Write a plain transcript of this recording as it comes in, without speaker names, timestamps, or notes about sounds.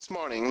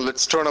Morning,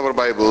 let's turn our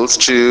Bibles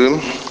to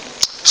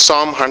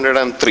Psalm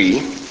 103.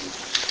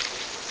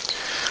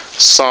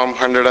 Psalm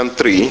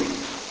 103,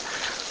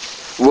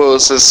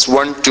 verses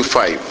 1 to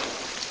 5.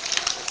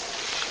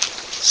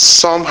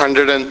 Psalm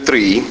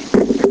 103,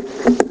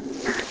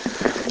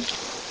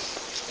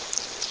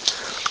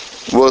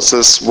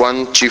 verses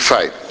 1 to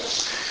 5.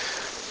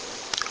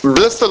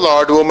 Bless the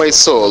Lord, O my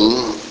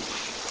soul,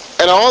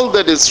 and all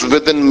that is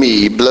within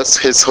me, bless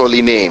his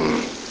holy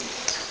name.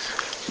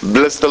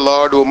 Bless the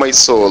Lord, O my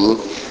soul,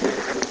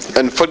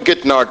 and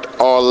forget not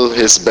all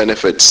his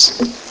benefits,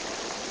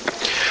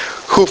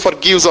 who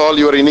forgives all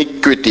your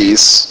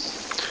iniquities,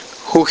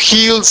 who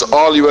heals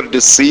all your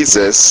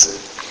diseases,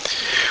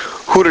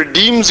 who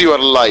redeems your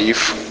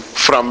life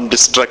from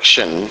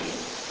destruction,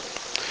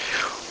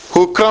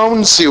 who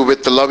crowns you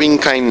with loving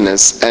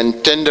kindness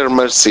and tender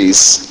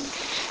mercies,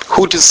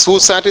 who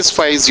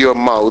satisfies your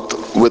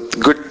mouth with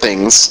good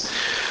things,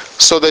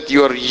 so that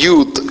your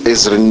youth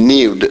is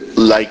renewed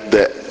like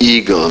the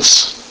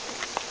eagles.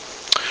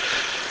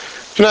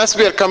 As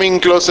we are coming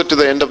closer to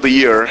the end of the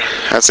year,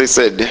 as I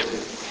said,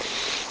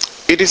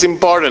 it is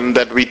important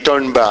that we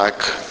turn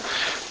back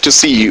to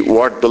see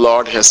what the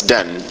Lord has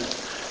done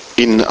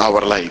in our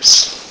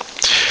lives.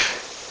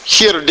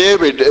 Here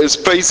David is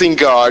praising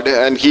God,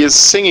 and he is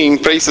singing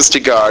praises to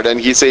God, and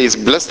he says,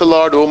 "Bless the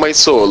Lord, O my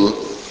soul,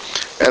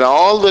 and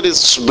all that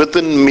is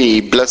within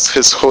me, bless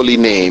his holy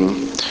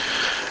name.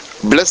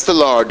 Bless the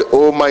Lord,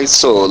 O my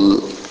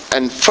soul,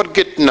 and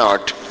forget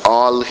not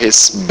all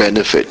his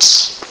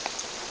benefits."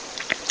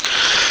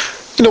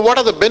 What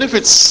are the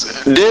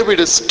benefits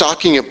David is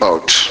talking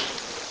about?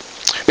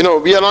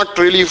 We are not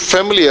really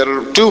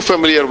too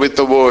familiar with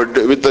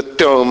the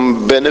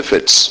term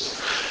benefits.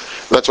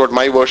 That's what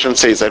my version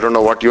says. I don't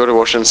know what your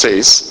version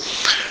says.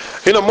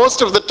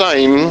 Most of the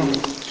time,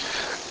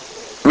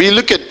 we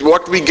look at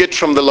what we get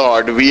from the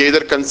Lord, we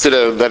either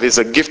consider that is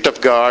a gift of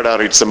God,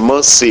 or it's a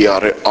mercy,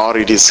 or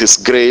it is his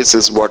grace,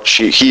 is what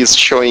he is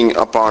showing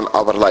upon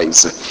our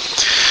lives.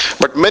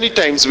 But many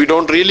times we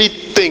don't really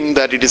think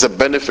that it is a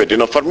benefit.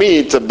 For me,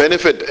 it's a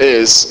benefit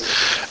is,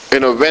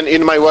 when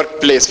in my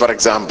workplace, for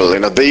example,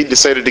 they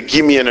decided to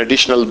give me an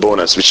additional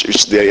bonus,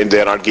 which they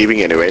are not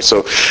giving anyway.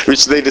 So,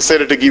 which they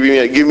decided to give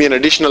me an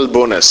additional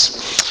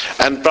bonus,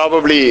 and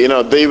probably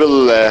they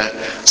will.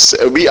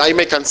 I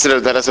may consider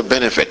that as a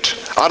benefit,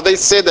 or they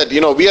say that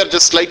we are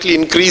just slightly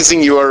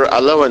increasing your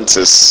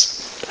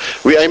allowances.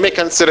 I may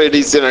consider it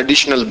is an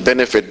additional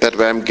benefit that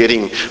I am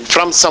getting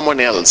from someone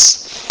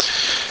else.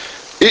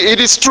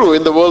 It is true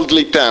in the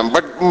worldly term,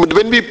 but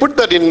when we put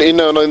that in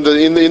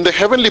the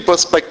heavenly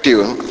perspective,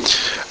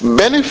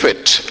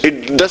 benefit,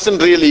 it doesn't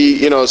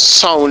really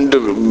sound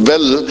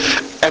well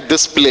at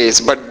this place.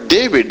 But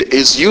David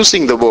is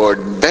using the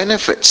word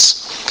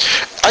benefits.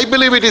 I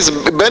believe it is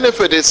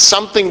benefit is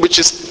something which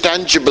is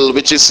tangible,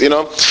 which is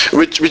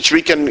which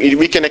we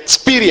can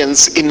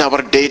experience in our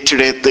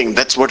day-to-day thing.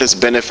 That's what is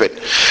benefit.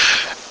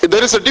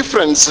 There is a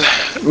difference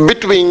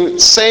between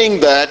saying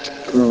that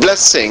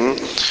blessing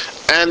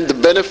and the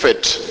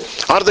benefit,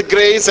 or the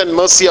grace and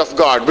mercy of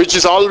God, which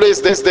is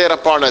always there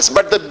upon us.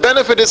 But the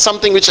benefit is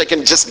something which I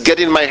can just get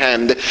in my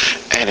hand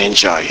and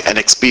enjoy and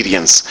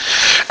experience.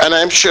 And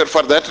I'm sure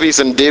for that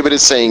reason David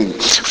is saying,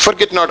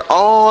 forget not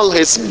all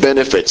his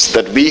benefits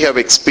that we have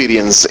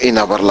experienced in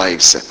our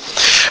lives.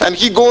 And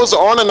he goes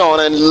on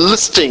and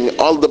listing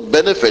all the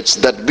benefits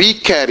that we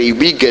get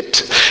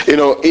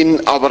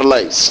in our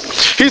lives.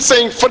 He's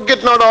saying,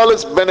 forget not all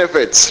his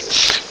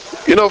benefits.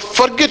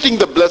 Forgetting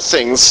the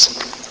blessings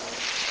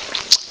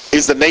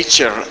is the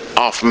nature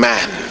of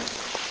man.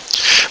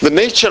 The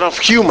nature of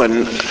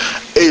human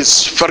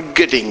is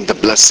forgetting the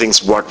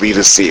blessings what we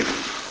receive.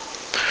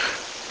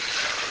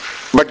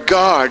 But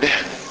God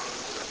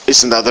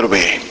is in the other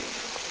way.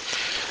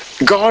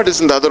 God is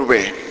in the other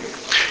way.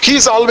 He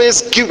is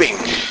always giving.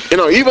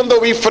 Even though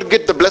we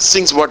forget the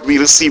blessings what we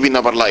receive in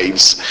our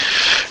lives,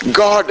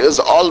 God is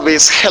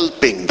always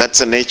helping. That's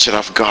the nature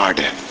of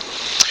God.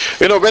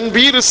 When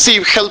we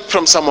receive help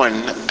from someone,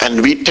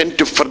 and we tend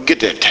to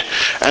forget it,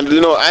 and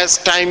as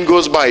time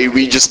goes by,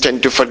 we just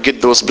tend to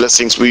forget those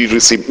blessings we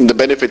receive, the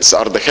benefits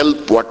or the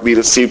help what we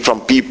receive from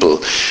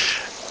people.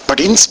 But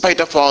in spite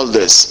of all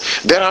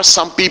this, there are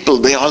some people,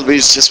 they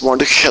always just want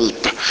to help.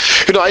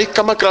 I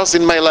come across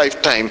in my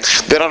lifetime,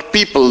 there are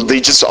people,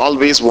 they just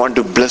always want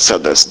to bless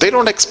others. They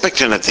don't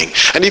expect anything.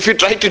 And if you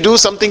try to do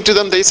something to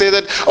them, they say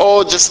that,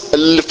 oh, just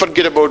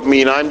forget about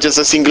me. I'm just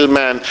a single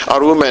man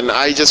or woman.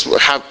 I just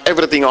have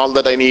everything, all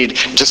that I need.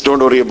 Just don't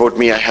worry about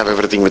me. I have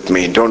everything with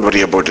me. Don't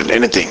worry about it,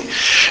 anything.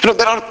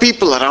 There are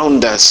people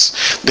around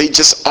us, they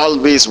just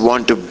always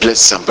want to bless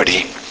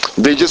somebody.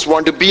 They just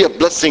want to be a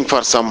blessing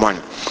for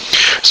someone.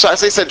 So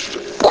as I said,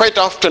 quite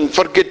often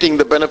forgetting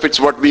the benefits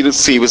what we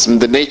receive is in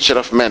the nature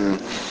of men.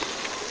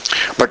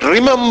 But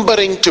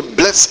remembering to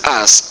bless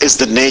us is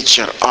the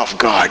nature of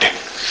God.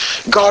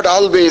 God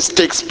always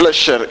takes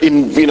pleasure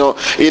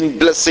in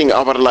blessing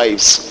our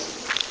lives.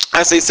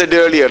 As I said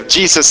earlier,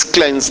 Jesus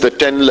cleansed the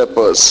 10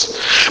 lepers.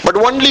 But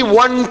only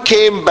one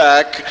came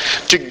back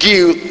to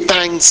give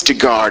thanks to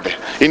God.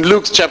 In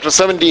Luke chapter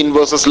 17,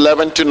 verses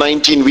 11 to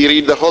 19, we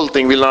read the whole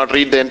thing. We'll not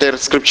read the entire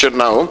scripture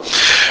now.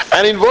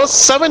 And in verse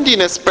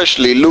 17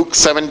 especially, Luke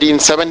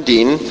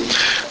 17:17,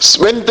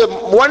 when the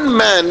one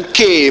man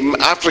came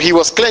after he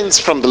was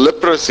cleansed from the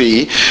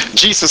leprosy,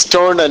 Jesus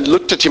turned and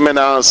looked at him and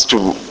asked,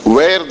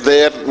 "Were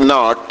there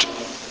not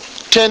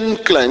 10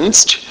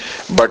 cleansed,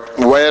 but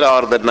where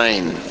are the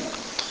 9?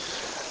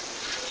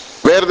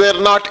 Were there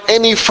not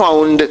any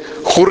found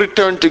who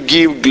returned to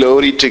give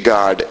glory to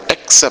God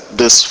except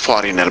this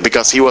foreigner?"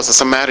 Because he was a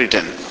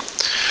Samaritan.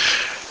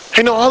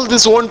 All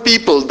these one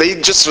people,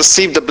 they just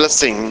received the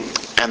blessing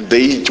and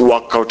they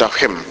walk out of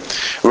him.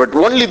 But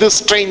only this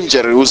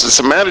stranger who's a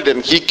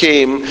Samaritan, he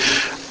came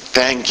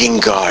thanking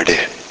God.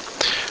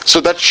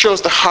 So that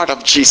shows the heart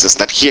of Jesus,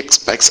 that he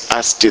expects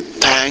us to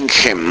thank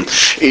him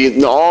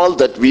in all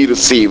that we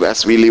receive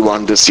as we live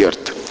on this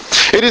earth.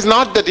 It is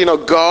not that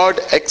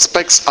God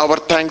expects our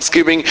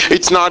thanksgiving.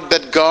 It's not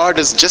that God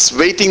is just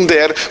waiting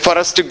there for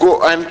us to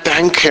go and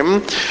thank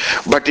him,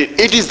 but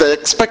it is the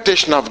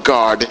expectation of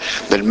God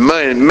that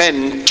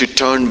men to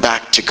turn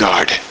back to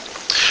God.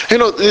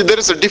 There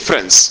is a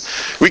difference.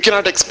 We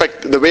cannot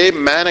expect the way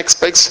man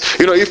expects.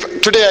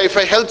 If today if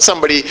I help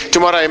somebody,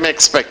 tomorrow I may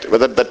expect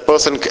whether that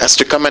person has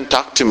to come and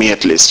talk to me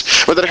at least,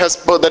 whether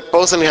that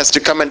person has to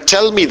come and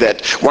tell me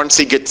that once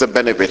he gets a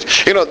benefit.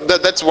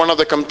 That's one of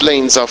the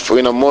complaints of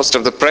most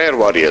of the prayer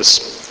warriors.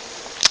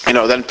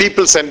 Then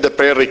people send the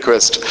prayer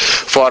request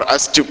for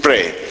us to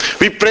pray.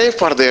 We pray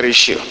for their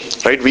issue,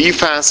 right? We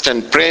fast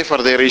and pray for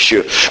their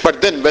issue.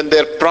 But then when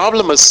their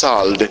problem is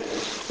solved,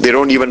 they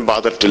don't even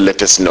bother to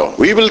let us know.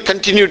 We will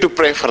continue to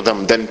pray for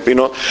them. Then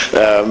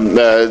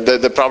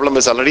the problem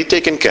is already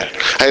taken care.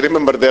 I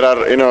remember there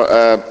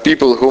are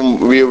people whom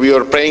we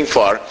were praying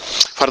for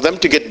them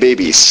to get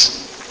babies.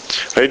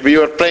 Right? We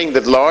were praying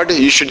that, Lord,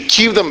 you should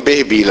give them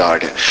baby,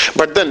 Lord.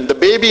 But then the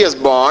baby is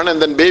born,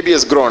 and then baby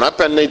has grown up,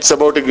 and it's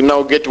about to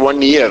now get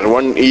 1 year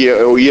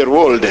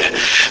old.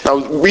 Now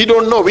we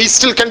don't know. We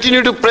still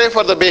continue to pray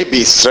for the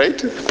babies,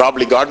 right?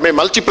 Probably God may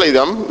multiply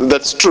them.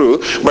 That's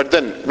true. But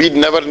then we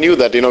never knew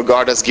that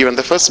God has given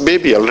the first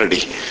baby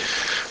already.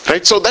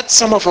 Right? So that's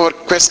some of our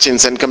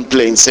questions and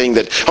complaints, saying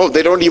that, oh,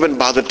 they don't even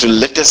bother to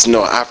let us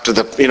know after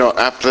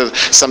after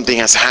something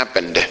has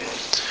happened.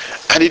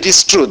 And it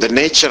is true, the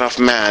nature of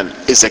man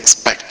is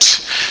expect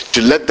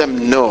to let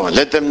them know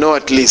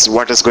at least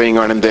what is going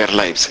on in their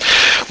lives.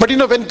 But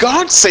when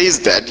God says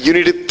that you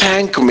need to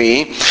thank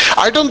me,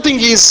 I don't think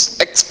he's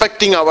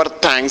expecting our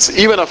thanks.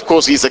 Even of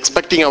course he's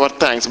expecting our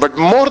thanks, but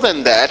more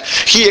than that,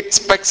 he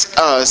expects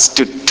us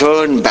to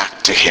turn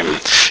back to him.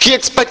 He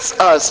expects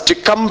us to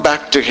come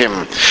back to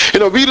him.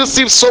 We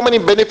receive so many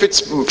benefits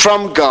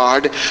from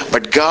God,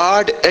 but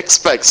God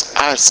expects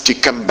us to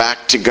come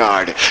back to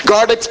God.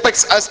 God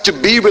expects us to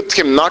be with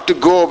him, not to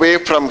go away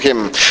from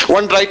him.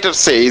 One writer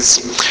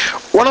says,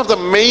 one of the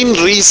main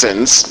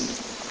reasons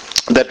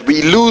that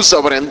we lose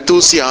our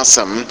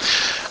enthusiasm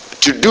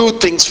to do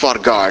things for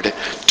God,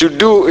 to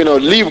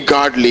live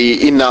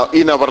godly in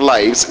our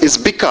lives, is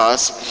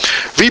because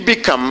we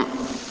become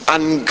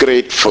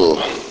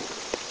ungrateful.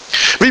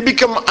 We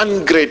become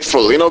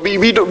ungrateful. We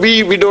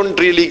don't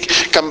really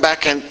come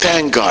back and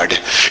thank God.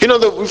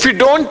 If we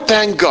don't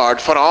thank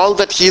God for all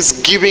that he's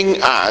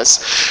giving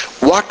us,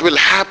 what will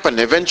happen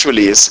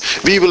eventually is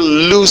we will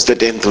lose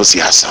that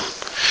enthusiasm.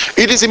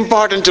 It is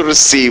important to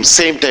receive.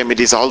 Same time, it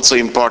is also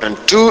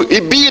important to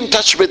be in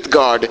touch with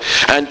God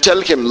and tell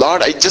him,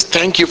 Lord, I just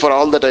thank you for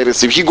all that I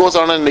receive. He goes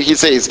on and he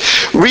says,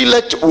 we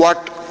let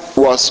what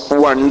was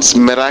once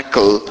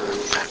miracle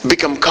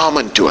become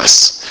common to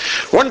us.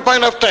 One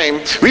point of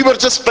time, we were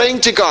just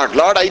praying to God,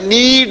 Lord, I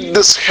need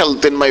this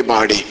health in my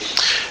body.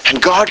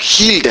 And God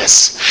healed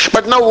us.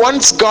 But now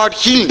once God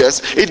healed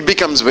us, it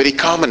becomes very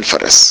common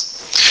for us.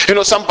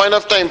 Some point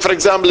of time, for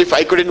example, if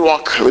I couldn't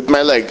walk with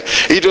my leg,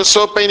 it was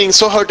so paining,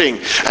 so hurting.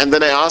 And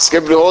then I asked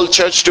every whole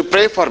church to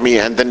pray for me.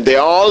 And then they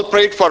all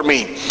prayed for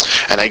me.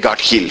 And I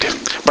got healed.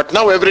 But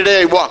now every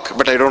day I walk,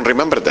 but I don't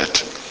remember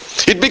that.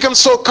 It becomes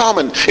so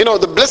common.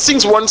 The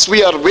blessings once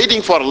we are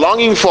waiting for,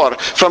 longing for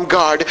from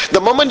God,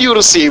 the moment you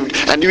received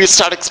and you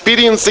start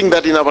experiencing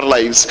that in our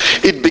lives,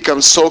 it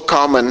becomes so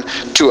common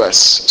to us.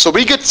 So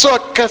we get so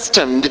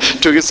accustomed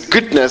to his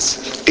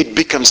goodness, it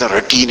becomes a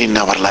routine in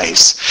our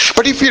lives.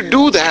 But if you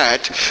do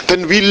that,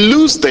 then we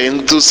lose the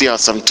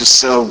enthusiasm to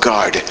serve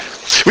God.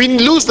 We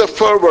lose the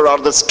fervor or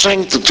the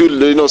strength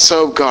to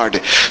serve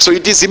God. So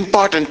it is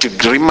important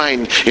to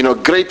remain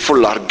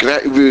grateful, or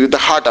the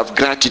heart of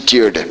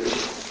gratitude.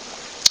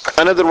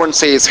 Another one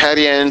says,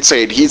 Harry Ann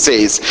said, he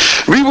says,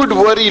 we would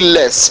worry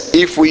less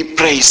if we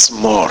praise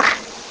more.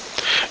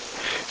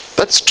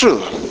 That's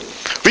true.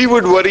 We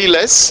would worry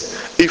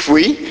less if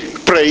we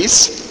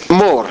praise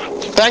more.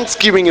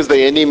 Thanksgiving is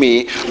the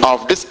enemy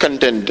of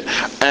discontent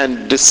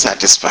and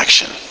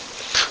dissatisfaction.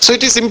 So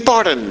it is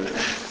important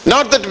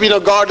Not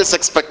that God is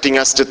expecting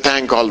us to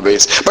thank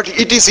always, but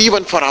it is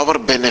even for our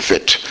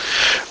benefit.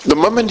 The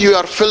moment you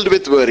are filled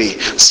with worry,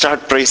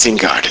 start praising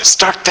God,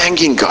 start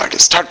thanking God,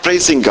 start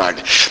praising God.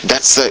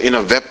 That's a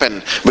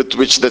weapon with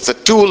which, that's a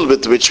tool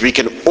with which we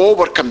can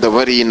overcome the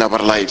worry in our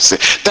lives.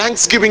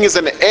 Thanksgiving is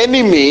an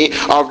enemy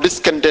of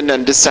discontent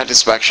and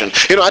dissatisfaction.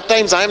 At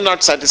times I am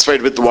not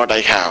satisfied with what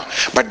I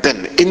have, but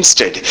then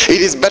instead it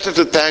is better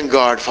to thank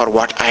God for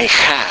what I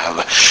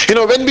have.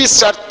 When we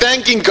start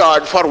thanking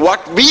God for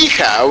what we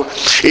have,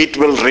 it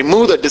will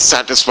remove the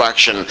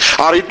dissatisfaction,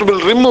 or it will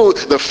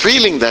remove the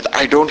feeling that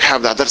I don't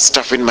have the other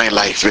stuff in my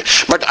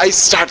life, but I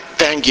start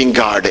thanking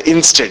God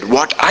instead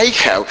what I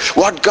have,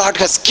 what God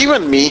has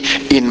given me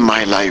in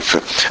my life.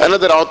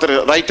 Another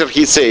writer,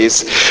 he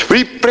says,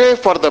 we pray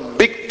for the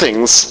big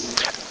things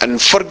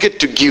and forget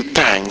to give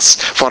thanks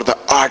for the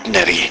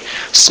ordinary,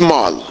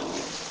 small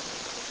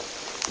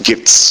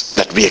gifts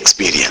that we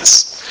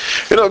experience.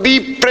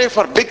 We pray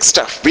for big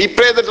stuff. We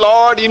pray that,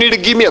 Lord, you need to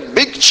give me a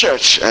big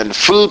church and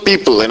full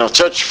people,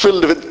 church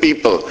filled with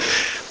people.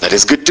 That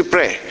is good to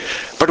pray.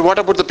 But what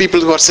about the people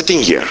who are sitting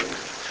here?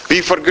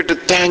 We forget to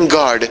thank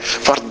God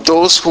for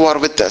those who are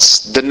with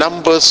us, the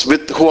numbers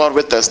who are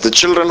with us, the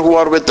children who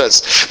are with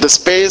us, the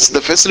space,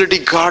 the facility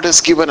God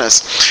has given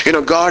us.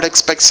 God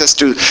expects us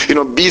to,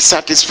 be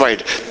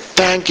satisfied,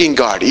 thanking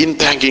God, in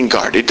thanking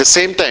God. At the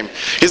same time,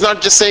 He's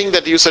not just saying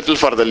that you settle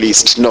for the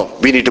least. No,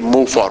 we need to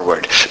move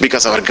forward,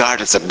 because our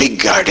God is a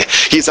big God.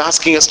 He's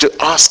asking us to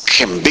ask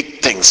Him big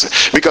things,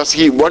 because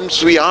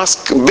once we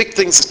ask big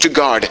things to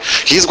God,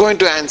 He's going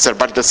to answer.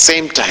 But at the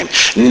same time,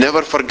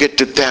 never forget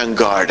to thank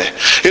God.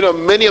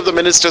 Many of the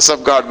ministers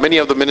of God, many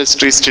of the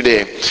ministries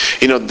today,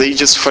 they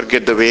just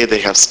forget the way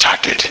they have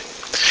started.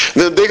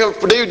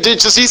 They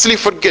just easily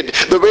forget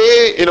the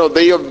way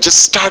they have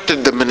just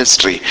started the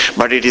ministry.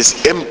 But it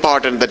is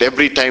important that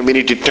every time we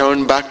need to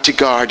turn back to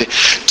God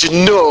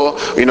to know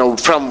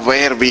from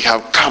where we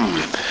have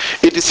come.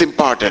 It is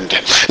important.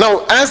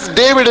 Now, as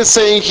David is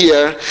saying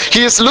here,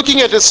 he is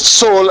looking at his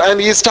soul and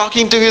he is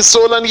talking to his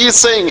soul, and he is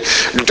saying,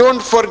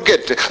 don't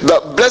forget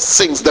the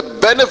blessings, the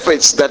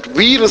benefits that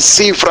we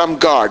receive from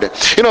God.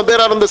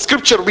 There are in the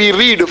scripture, we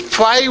read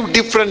 5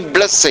 different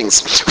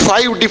blessings,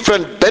 5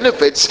 different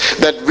benefits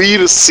that we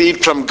receive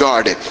from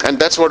God, and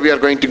that's what we are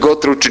going to go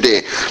through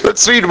today.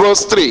 Let's read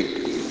verse 3.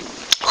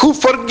 Who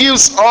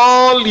forgives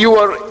all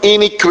your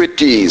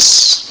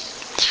iniquities.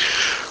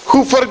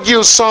 Who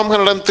forgives, Psalm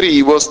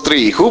 103 verse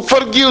 3, who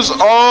forgives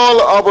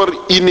all our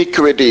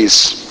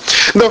iniquities.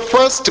 The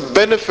first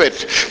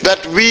benefit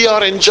that we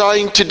are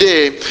enjoying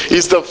today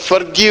is the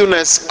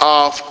forgiveness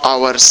of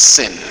our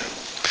sin.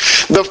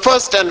 The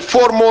first and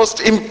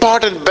foremost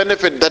important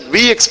benefit that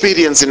we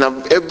experience in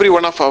every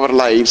one of our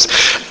lives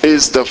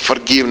is the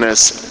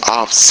forgiveness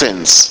of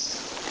sins.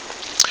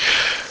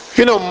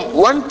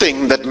 One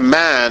thing that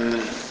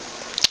man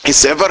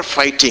is ever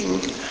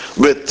fighting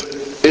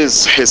with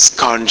is his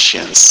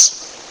conscience.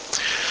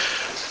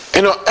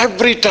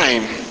 Every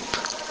time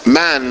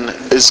man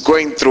is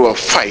going through a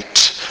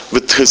fight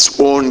with his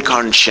own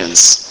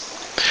conscience.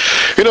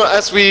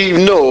 As we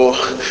know,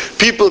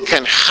 people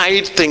can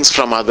hide things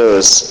from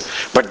others,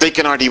 but they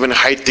cannot even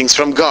hide things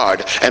from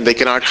God, and they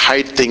cannot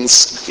hide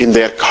things in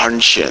their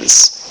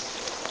conscience.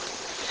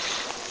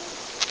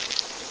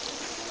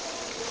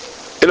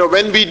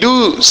 When we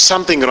do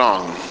something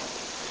wrong,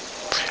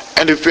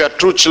 and if we are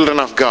true children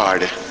of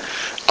God,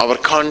 our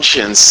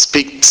conscience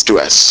speaks to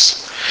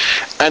us,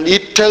 and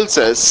it tells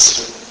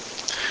us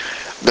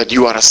that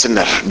you are a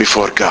sinner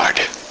before God.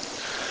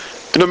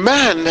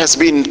 Man has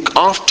been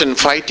often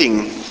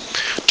fighting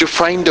to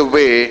find a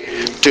way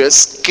to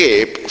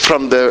escape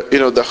from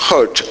the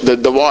hurt,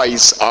 the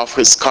voice of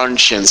his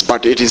conscience,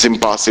 but it is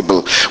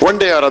impossible. One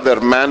day or other,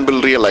 man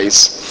will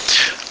realize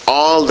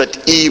all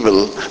that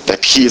evil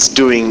that he is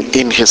doing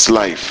in his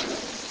life.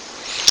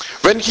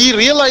 When he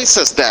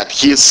realizes that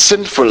he is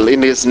sinful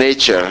in his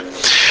nature,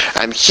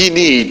 and he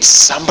needs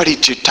somebody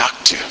to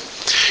talk to,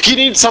 he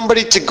needs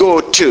somebody to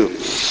go to.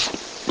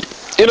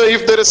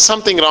 If there is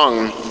something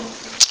wrong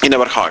in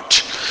our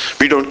heart,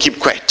 we don't keep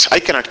quiet. I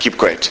cannot keep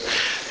quiet.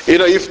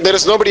 If there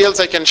is nobody else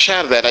I can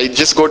share that, I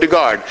just go to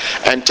God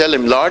and tell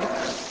Him, Lord,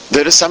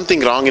 there is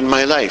something wrong in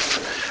my life.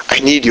 I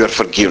need your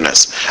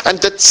forgiveness. And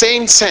that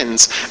same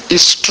sense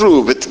is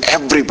true with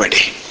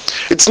everybody.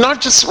 It's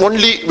not just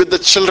only with the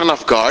children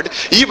of God,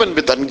 even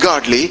with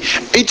ungodly,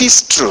 it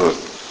is true.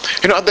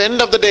 At the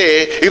end of the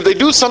day, if they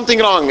do something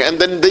wrong and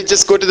then they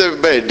just go to their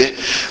bed,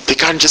 they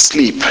can't just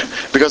sleep,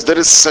 because there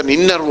is an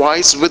inner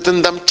voice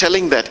within them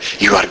telling that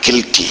you are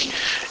guilty,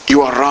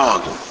 you are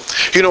wrong.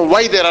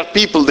 Why there are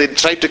people, they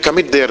try to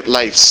commit their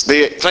lives,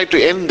 they try to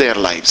end their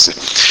lives.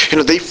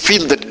 They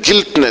feel that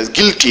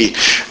guilty,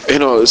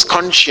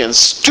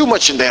 conscience too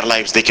much in their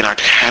lives, they cannot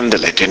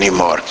handle it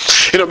anymore.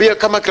 We have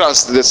come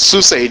across the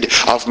suicide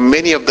of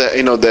many of the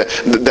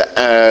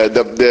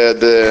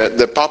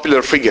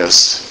popular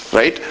figures,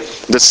 right?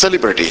 The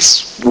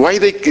celebrities. Why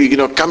they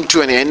come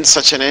to an end,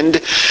 such an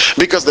end?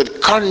 Because the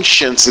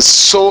conscience is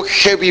so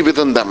heavy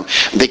within them,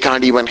 they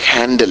can't even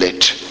handle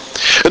it.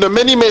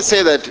 Many may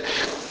say that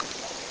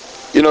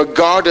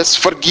God has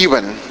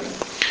forgiven,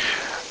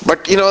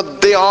 but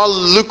they all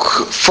look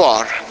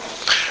for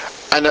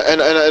and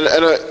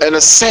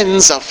a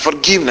sense of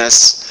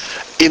forgiveness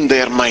in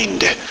their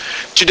mind.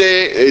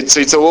 Today, it's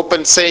an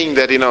open saying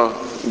that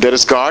there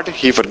is God,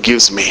 He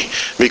forgives me,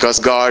 because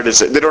God is.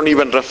 They don't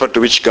even refer to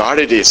which God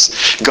it is.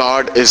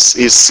 God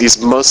is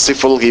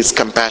merciful, He is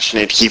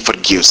compassionate, He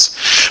forgives.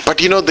 But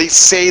they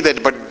say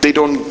that, but they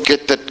don't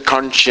get that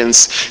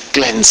conscience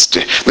cleansed.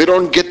 They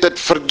don't get that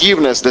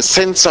forgiveness, the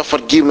sense of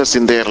forgiveness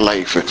in their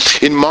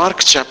life. In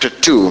Mark chapter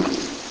 2.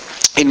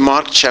 In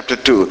Mark chapter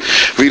 2,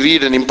 we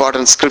read an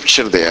important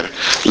scripture there.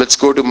 Let's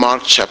go to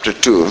Mark chapter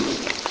 2.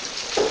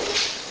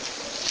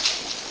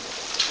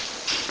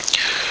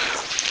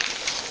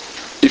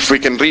 If we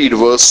can read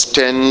verse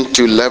 10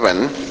 to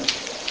 11.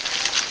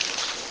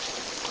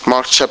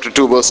 Mark chapter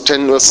 2,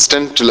 verses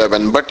 10 to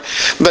 11. But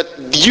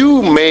that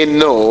you may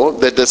know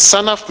that the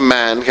Son of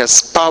Man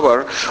has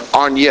power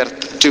on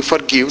earth to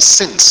forgive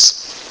sins.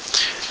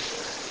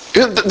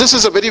 This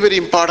is a very, very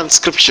important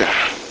scripture.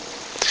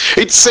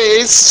 It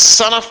says,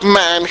 Son of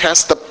Man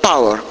has the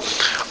power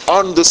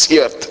on this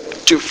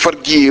earth to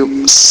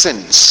forgive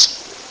sins.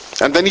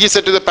 And then he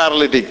said to the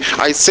paralytic,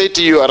 I say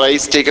to you,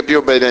 arise, take up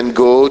your bed and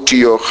go to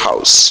your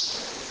house.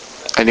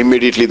 And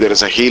immediately there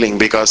is a healing,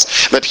 because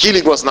that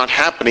healing was not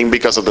happening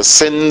because of the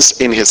sins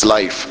in his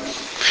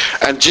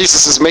life. And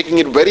Jesus is making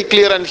it very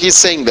clear, and he's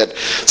saying that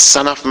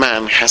Son of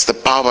Man has the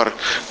power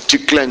to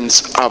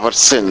cleanse our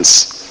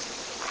sins.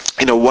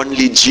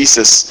 Only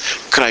Jesus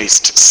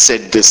Christ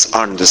said this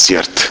on this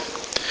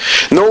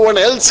earth. No one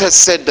else has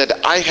said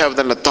that I have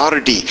an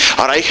authority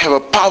or I have a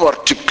power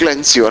to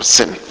cleanse your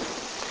sin.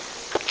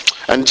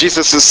 And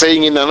Jesus is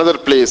saying in another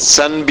place,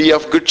 Son, be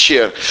of good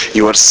cheer,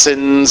 your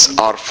sins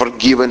are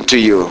forgiven to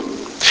you.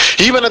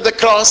 Even at the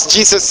cross,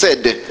 Jesus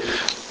said,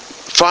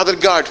 Father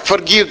God,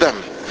 forgive them,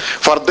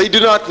 for they do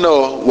not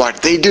know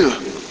what they do.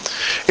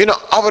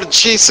 Our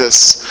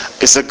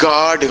Jesus is a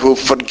God who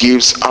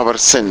forgives our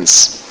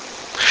sins.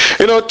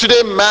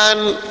 Today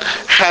man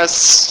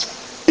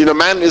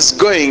is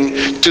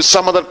going to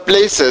some other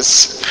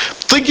places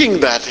thinking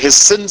that his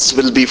sins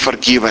will be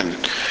forgiven.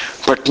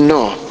 But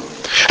no.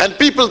 And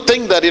people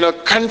think that,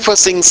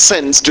 confessing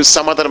sins to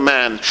some other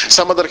man,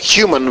 some other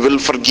human will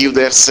forgive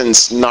their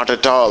sins. Not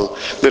at all.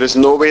 There is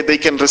no way they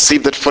can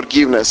receive that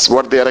forgiveness,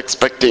 what they are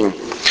expecting.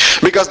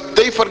 Because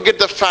they forget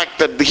the fact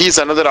that he's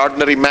another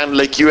ordinary man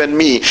like you and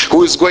me,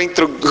 who is going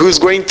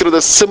through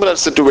the similar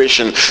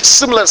situation,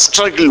 similar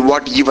struggle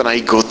what even I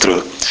go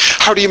through.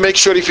 How do you make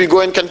sure if you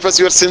go and confess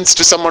your sins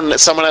to someone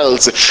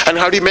else, and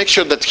how do you make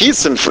sure that he's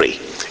sin-free?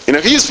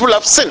 He is full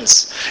of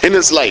sins in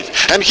his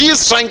life, and he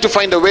is trying to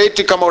find a way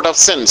to come out of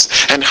sins.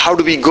 And how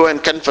do we go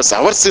and confess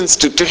our sins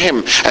to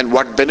him, and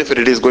what benefit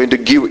it is going to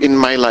give in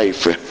my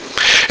life?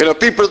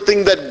 People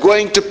think that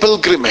going to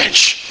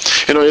pilgrimage,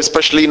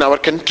 especially in our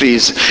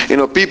countries,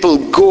 people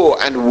go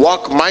and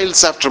walk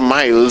miles after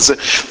miles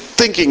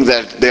thinking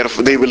that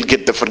they will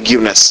get the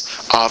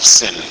forgiveness of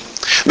sin.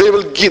 They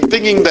will keep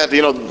thinking that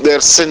their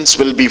sins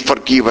will be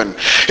forgiven.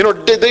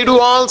 They do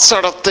all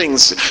sort of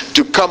things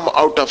to come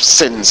out of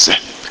sins.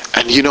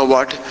 And you know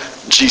what?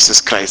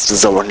 Jesus Christ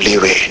is the only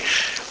way.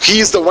 He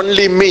is the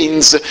only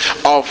means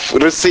of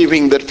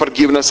receiving that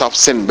forgiveness of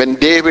sin. When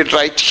David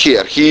right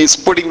here, he is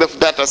putting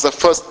that as the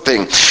first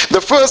thing. The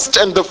first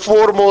and the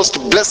foremost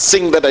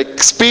blessing that I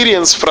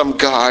experience from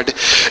God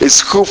is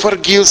who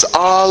forgives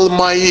all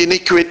my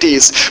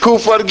iniquities, who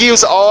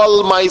forgives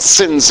all my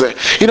sins.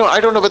 I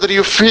don't know whether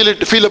you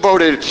feel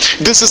about it.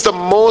 This is the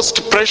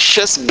most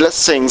precious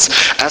blessings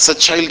as a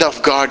child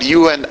of God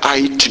you and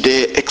I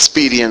today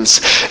experience,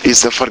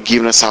 is the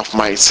forgiveness of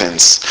my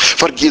sins,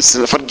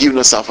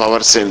 forgiveness of our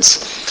sins.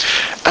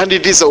 And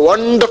it is a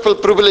wonderful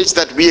privilege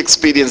that we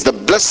experience, the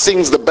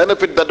blessings, the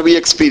benefit that we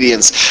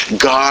experience.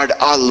 God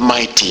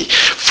Almighty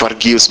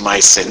forgives my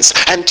sins.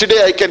 And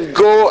today I can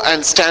go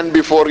and stand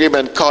before him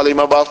and call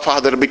him Abba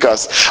Father,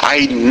 because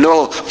I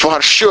know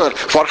for sure,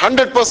 for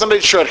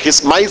 100% sure,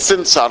 my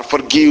sins are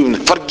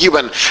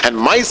forgiven, and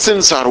my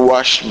sins are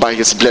washed by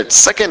his blood.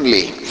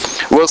 Secondly,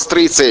 verse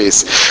 3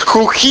 says,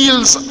 who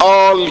heals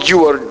all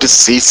your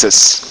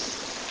diseases.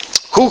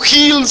 Who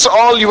heals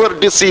all your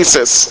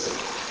diseases.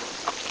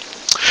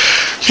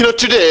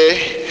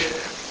 Today,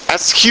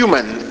 as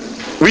human,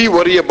 we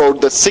worry about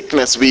the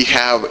sickness we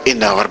have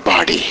in our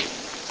body.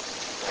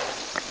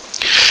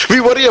 We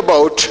worry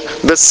about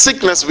the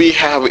sickness we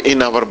have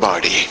in our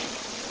body.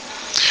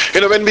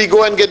 When we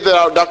go and get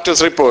the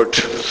doctor's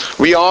report,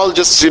 we all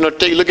just,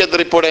 take a look at the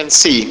report and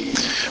see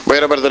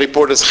wherever the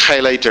report is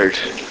highlighted,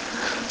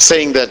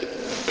 saying that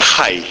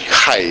high.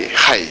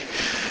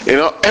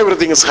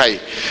 Everything is high.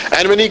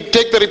 And when you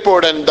take the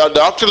report and the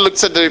doctor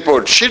looks at the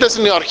report, he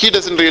doesn't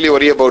really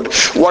worry about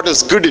what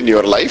is good in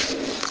your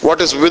life, what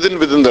is within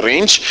the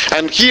range,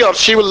 and he or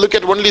she will look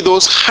at only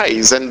those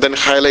highs and then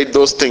highlight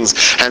those things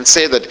and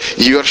say that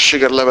your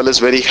sugar level is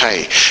very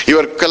high,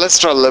 your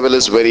cholesterol level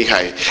is very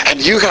high,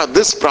 and you have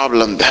this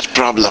problem, that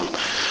problem.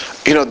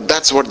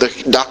 That's what the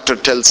doctor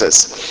tells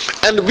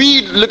us. And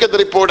we look at the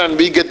report and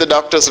we get the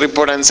doctor's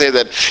report and say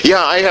that,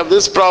 yeah, I have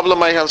this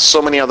problem, I have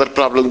so many other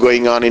problems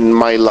going on in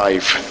my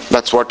life.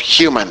 That's what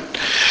human.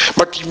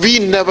 But we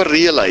never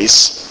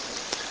realize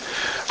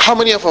how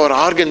many of our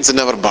organs in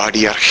our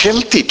body are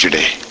healthy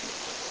today.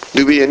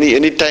 Do we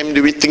any time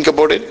do we think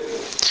about it?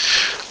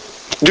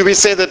 Do we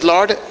say that,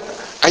 Lord,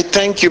 I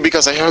thank you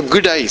because I have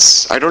good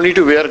eyes. I don't need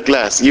to wear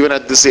glass even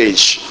at this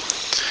age.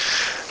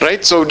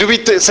 Right? So do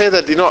we say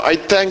that, I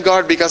thank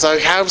God because I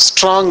have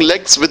strong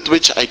legs with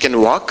which I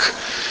can walk.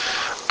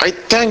 I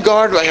thank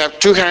God I have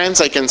two hands,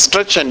 I can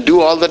stretch and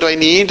do all that I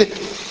need.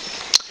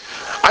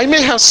 I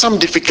may have some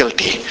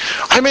difficulty.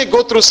 I may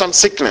go through some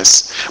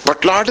sickness.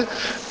 But Lord,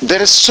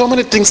 there are so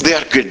many things they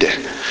are good.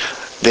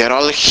 They are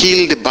all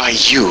healed by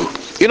you.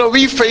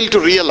 We fail to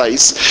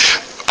realize,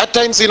 at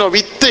times,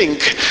 we think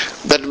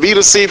that we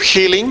receive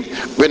healing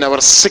when our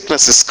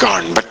sickness is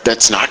gone. But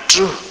that's not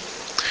true.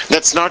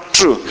 That's not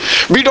true.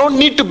 We don't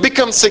need to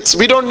become sick.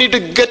 We don't need to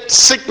get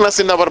sickness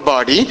in our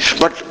body,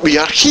 but we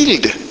are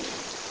healed.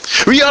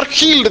 We are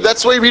healed.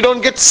 That's why we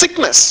don't get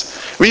sickness.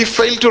 We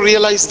fail to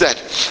realize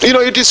that.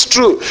 It is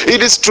true.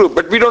 It is true.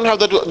 But we don't have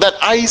that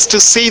eyes to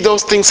see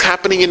those things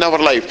happening in our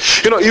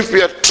life. If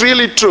we are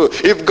really true,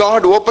 if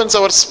God opens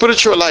our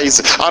spiritual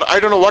eyes, or I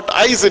don't know what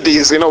eyes it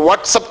is,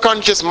 what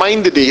subconscious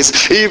mind it is,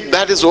 if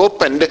that is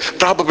opened,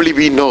 probably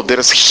we know there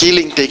is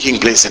healing taking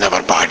place in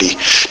our body.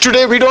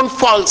 Today we don't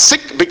fall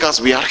sick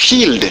because we are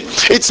healed.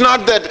 It's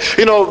not that,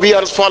 we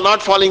are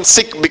not falling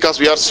sick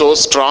because we are so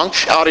strong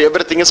or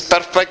everything is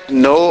perfect.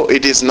 No,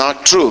 it is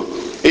not true.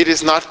 It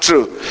is not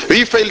true.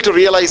 We fail to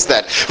realize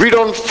that. We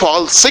don't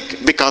fall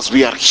sick because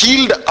we are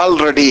healed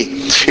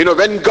already.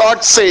 When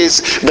God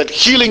says that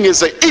healing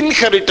is the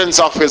inheritance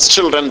of his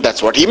children,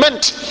 that's what he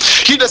meant.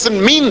 He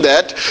doesn't mean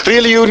that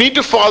really you need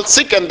to fall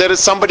sick and there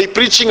is somebody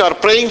preaching or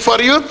praying for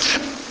you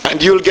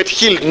and you'll get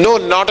healed. No,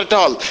 not at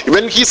all.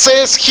 When he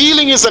says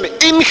healing is an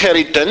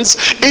inheritance,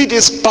 it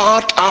is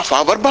part of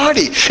our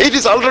body. It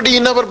is already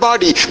in our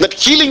body. That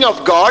healing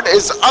of God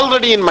is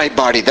already in my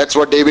body. That's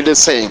what David is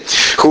saying.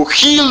 Who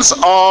heals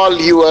all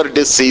your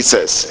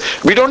diseases.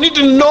 We don't need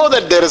to know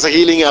that there is a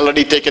healing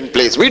already taken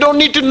place. We don't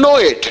need to know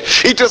it.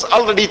 It has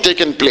already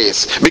taken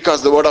place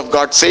because the word of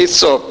God says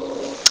so.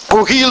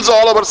 Who heals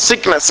all our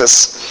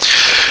sicknesses.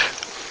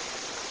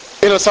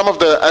 Some of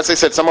the, as I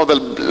said, some of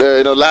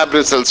the lab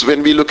results,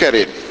 when we look at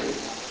it,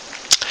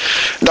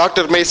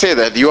 doctor may say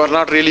that you are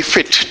not really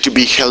fit to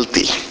be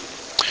healthy.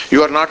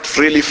 You are not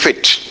really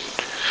fit.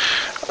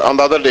 On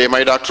the other day,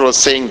 my doctor was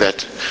saying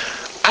that,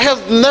 I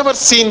have never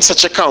seen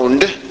such a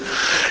count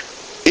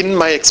in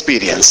my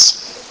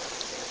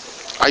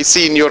experience. I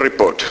see in your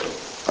report.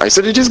 I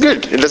said, it is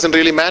good. It doesn't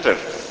really matter.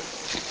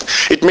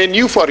 It may be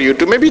new for you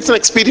too. Maybe it's an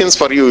experience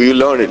for you. You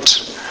learn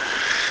it.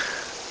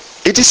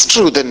 It is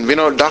true then,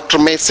 doctor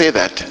may say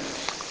that.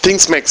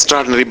 Things may be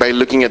extraordinary by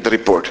looking at the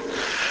report.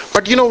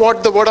 But you know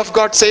what the word of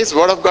God says?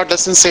 Word of God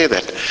doesn't say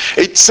that.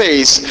 It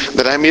says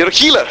that I am your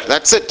healer.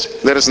 That's it.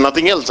 There is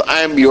nothing else.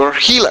 I am your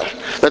healer.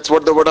 That's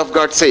what the word of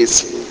God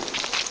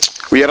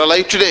says. We are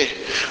alive today.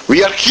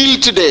 We are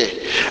healed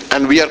today.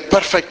 And we are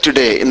perfect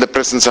today in the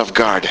presence of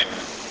God.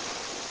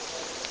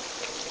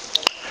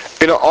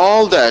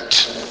 All that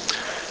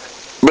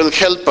will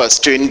help us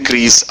to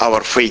increase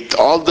our faith.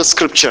 All the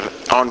scripture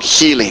on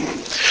healing,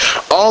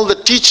 all the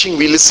teaching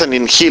we listen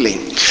in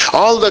healing,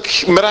 all the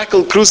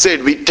miracle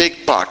crusade we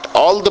take part,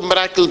 all the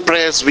miracle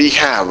prayers we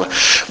have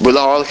will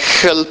all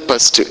help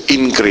us to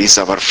increase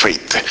our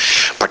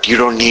faith. But you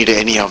don't need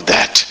any of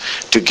that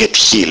to get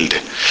healed.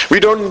 We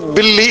don't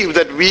believe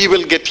that we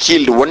will get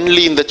healed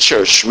only in the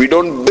church. We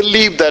don't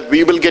believe that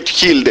we will get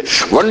healed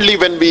only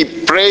when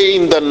we pray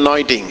in the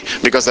anointing,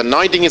 because the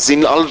anointing is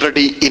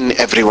already in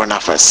every one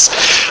of us.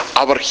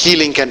 Our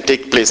healing can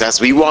take place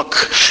as we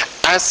walk,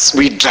 as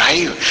we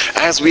drive,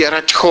 as we are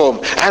at home,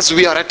 as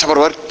we are at our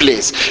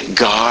workplace.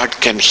 God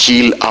can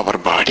heal our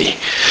body.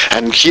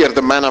 And here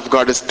the man of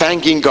God is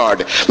thanking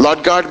God.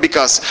 Lord God,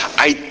 because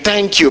I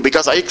thank you,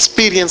 because I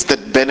experienced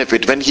that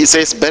benefit. When he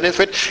says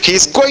benefit,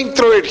 he's going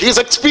through it. He's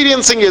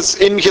experiencing it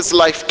in his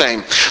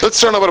lifetime. Let's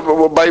turn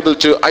our Bible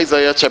to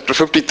Isaiah chapter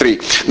 53,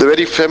 the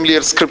very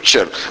familiar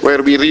scripture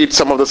where we read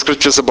some of the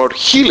scriptures about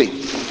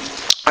healing.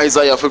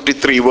 Isaiah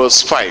 53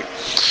 verse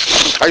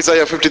 5.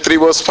 Isaiah 53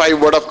 verse 5,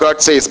 word of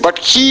God says, but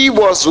he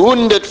was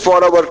wounded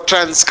for our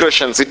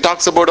transgressions. It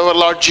talks about our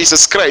Lord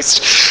Jesus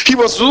Christ. He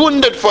was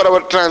wounded for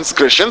our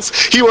transgressions.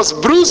 He was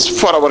bruised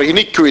for our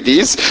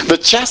iniquities. The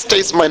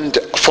chastisement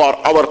for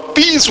our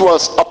peace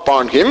was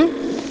upon him.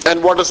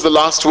 And what is the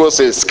last verse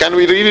is? Can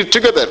we read it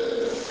together?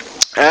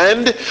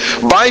 And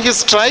by his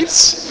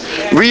stripes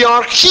we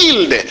are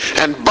healed.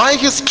 And by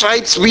his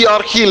stripes we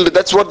are healed.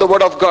 That's what the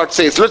word of God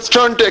says. Let's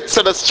turn to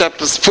Exodus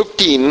chapter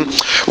 15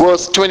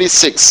 verse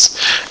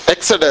 26.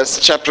 Exodus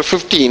chapter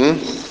 15.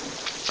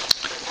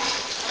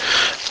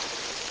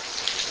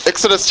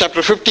 Exodus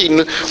chapter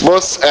 15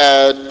 verse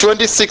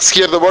 26.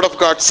 Here the word of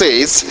God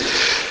says,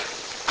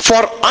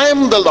 for I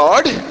am the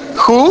Lord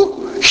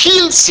who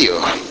heals you.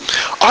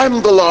 I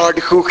am the Lord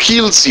who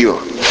heals you.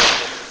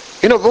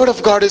 Word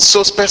of God is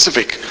so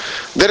specific.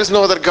 There is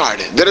no other God.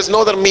 There is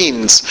no other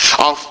means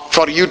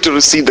for you to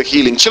receive the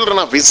healing. Children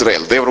of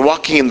Israel, they were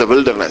walking in the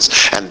wilderness,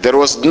 and there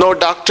was no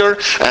doctor,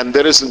 and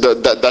there is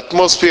the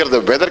atmosphere,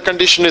 the weather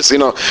condition is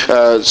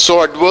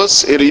so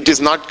adverse. It is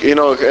not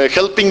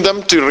helping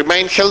them to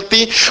remain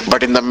healthy.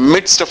 But in the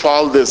midst of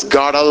all this,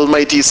 God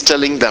Almighty is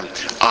telling them,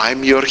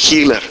 I'm your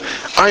healer.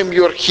 I'm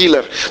your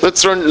healer.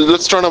 Let's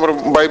turn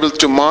our Bible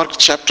to Mark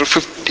chapter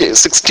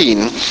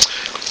 16.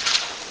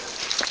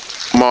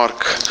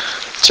 Mark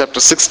chapter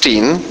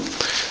 16,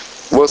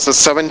 verses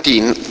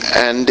 17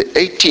 and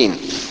 18.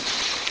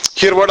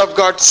 Here word of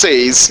God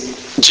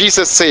says,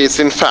 Jesus says,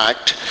 in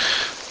fact,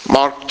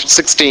 Mark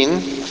 16,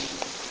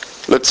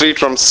 let's read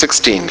from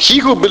 16. He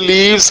who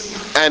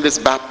believes and is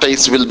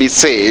baptized will be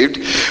saved,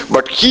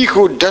 but he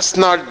who does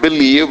not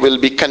believe will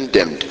be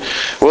condemned.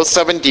 Verse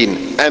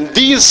 17. And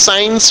these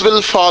signs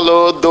will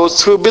follow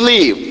those who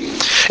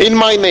believe. In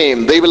my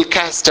name they will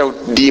cast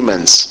out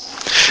demons.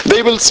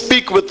 They will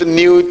speak with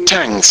new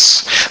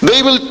tongues.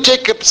 They will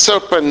take up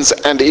serpents,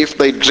 and if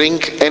they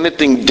drink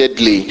anything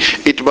deadly,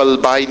 it will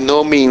by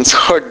no means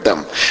hurt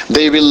them.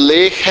 They will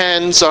lay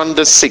hands on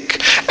the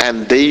sick,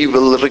 and they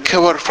will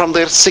recover from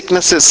their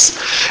sicknesses.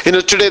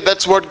 Today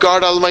that's what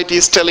God Almighty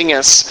is telling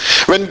us.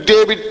 When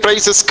David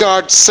praises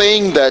God,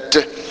 saying that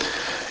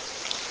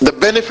the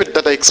benefit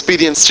that I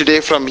experience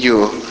today from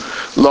you,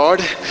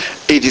 Lord,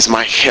 it is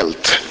my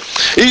health.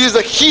 It is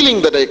the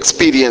healing that I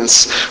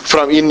experience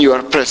from in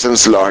your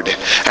presence, Lord.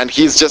 And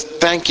he's just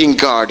thanking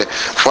God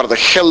for the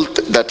health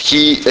that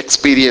he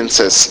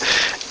experiences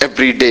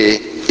every day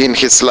in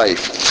his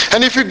life.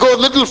 And if you go a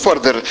little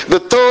further, the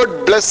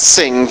third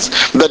blessing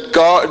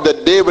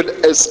that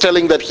David is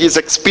telling that he's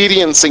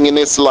experiencing in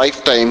his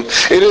lifetime,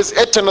 it is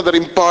yet another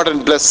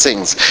important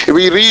blessing.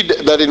 We read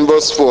that in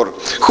verse 4,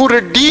 who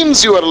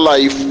redeems your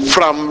life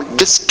from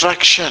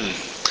destruction.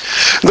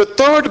 The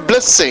third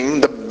blessing,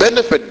 the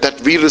benefit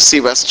that we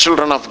receive as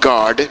children of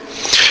God,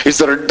 is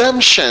the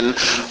redemption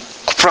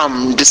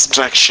from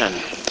destruction.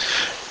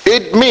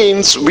 It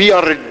means we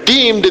are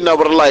redeemed in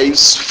our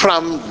lives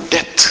from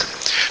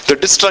death. The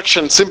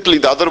destruction, simply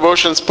the other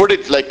versions put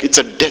it like it's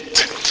a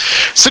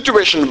death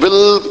situation,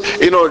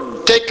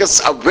 will take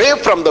us away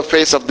from the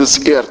face of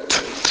this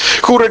earth.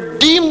 Who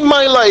redeemed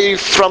my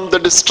life from the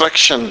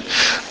destruction.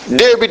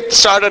 David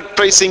started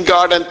praising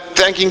God and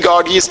thanking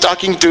God. He is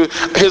talking to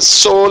his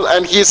soul,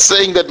 and he is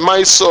saying that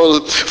my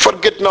soul,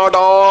 forget not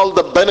all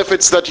the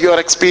benefits that you are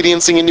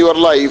experiencing in your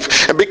life,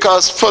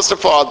 because first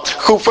of all,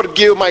 who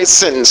forgave my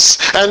sins,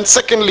 and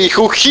secondly,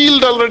 who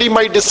healed already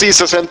my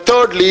diseases, and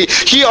thirdly,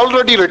 he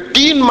already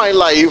redeemed my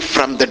life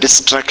from the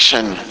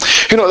destruction.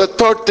 The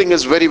third thing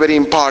is very, very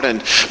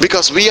important,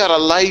 because we are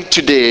alive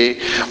today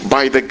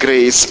by the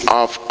grace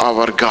of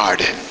our God.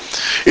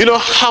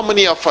 How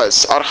many of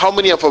us, or how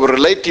many of our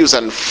relatives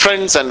and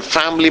friends and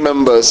family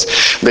members,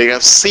 they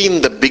have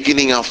seen the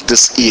beginning of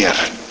this year,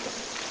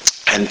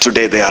 and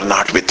today they are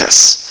not with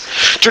us.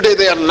 Today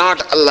they are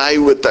not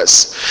alive with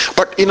us.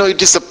 But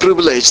it is a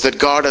privilege that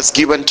God has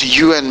given to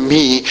you and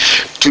me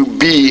to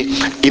be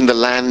in the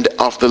land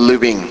of the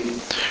living.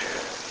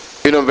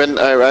 When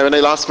I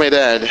lost my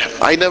dad,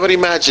 I never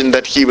imagined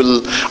that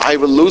I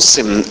will lose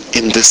him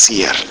in this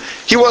year.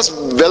 He was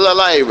well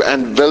alive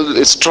and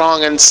well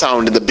strong and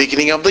sound in the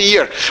beginning of the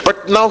year,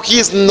 but now he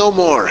is no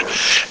more.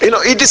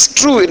 It is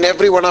true in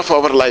every one of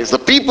our lives. The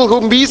people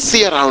whom we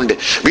see around,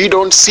 we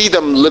don't see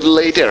them little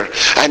later.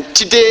 And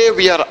today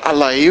we are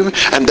alive,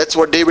 and that's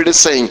what David is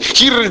saying.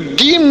 He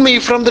redeemed me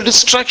from the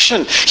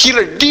destruction. He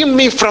redeemed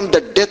me from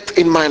the death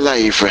in my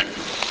life.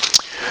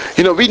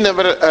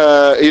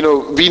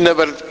 We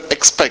never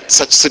expect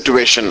such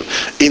situation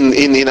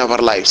in our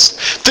lives.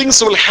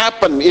 Things will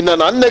happen in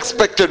an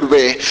unexpected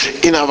way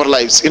in our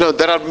lives.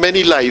 There are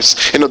many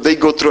lives, they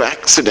go through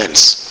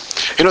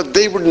accidents.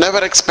 They would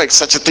never expect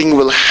such a thing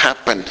will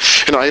happen.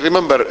 I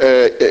remember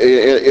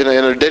in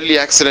a deadly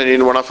accident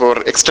in one of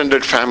our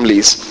extended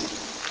families.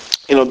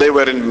 They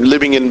were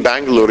living in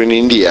Bangalore in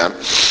India.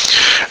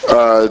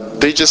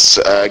 They just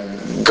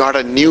got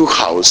a new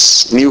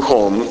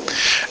home,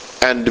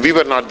 and we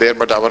were not there,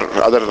 but our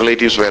other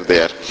relatives were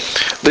there.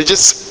 They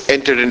just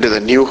entered into the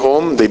new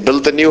home. They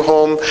built the new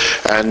home,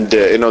 and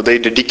they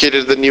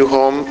dedicated the new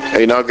home,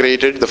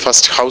 inaugurated the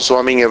first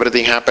housewarming.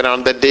 Everything happened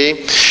on that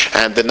day,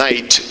 and the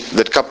night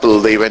that couple,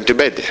 they went to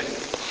bed.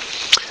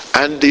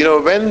 And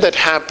when that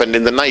happened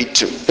in the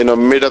night,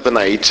 mid of the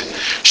night,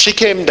 she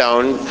came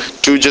down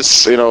to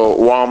just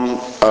warm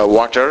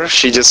water.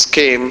 She just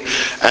came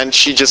and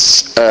she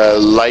just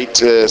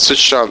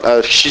switched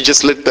on. She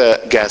just lit the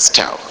gas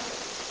stove.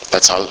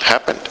 That's all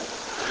happened.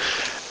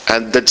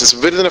 And that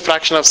just within a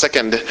fraction of a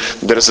second,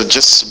 there is a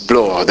just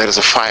blow, there is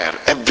a fire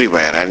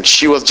everywhere, and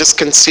she was just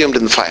consumed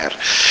in fire.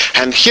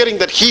 And hearing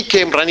that, he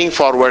came running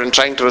forward and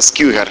trying to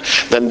rescue her.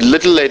 Then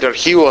little later,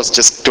 he was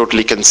just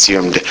totally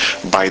consumed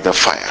by the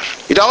fire.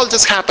 It all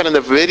just happened in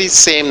the very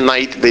same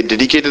night. They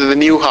dedicated the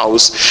new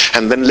house,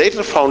 and then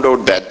later found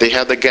out that they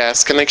had the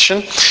gas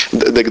connection.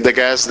 The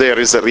gas there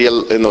is a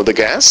real, the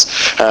gas,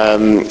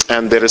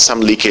 and there is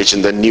some leakage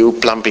in the new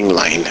plumbing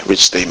line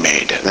which they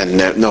made, and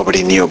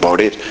nobody knew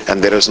about it,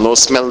 and there is no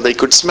smell they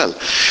could smell.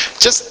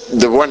 Just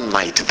the one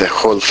night, the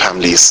whole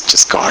family is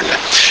just gone.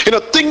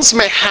 Things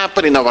may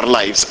happen in our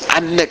lives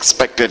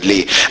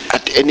unexpectedly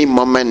at any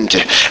moment,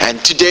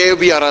 and today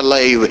we are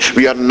alive.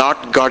 We are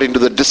not got into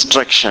the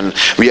destruction.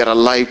 We are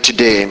alive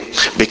today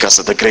because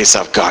of the grace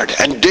of God.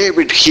 And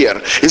David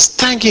here is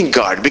thanking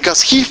God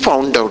because he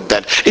found out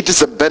that it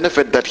is a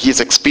benefit that he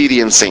is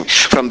experiencing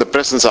from the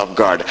presence of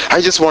God.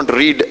 I just want to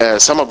read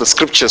some of the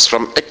scriptures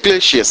from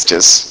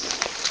Ecclesiastes,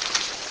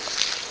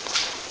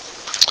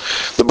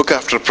 the book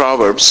after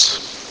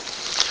Proverbs.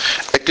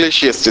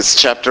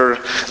 Ecclesiastes chapter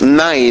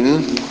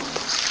 9,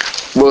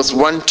 verse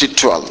 1 to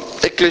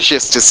 12.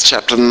 Ecclesiastes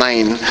chapter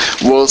 9,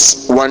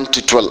 verse 1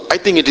 to 12. I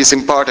think it is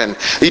important.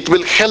 It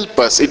will help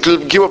us. It will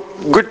give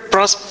a good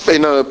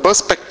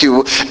perspective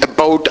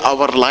about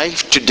our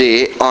life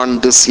today on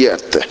this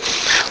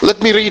earth.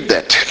 Let me read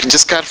that.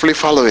 Just carefully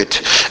follow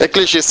it.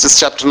 Ecclesiastes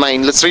chapter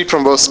 9. Let's read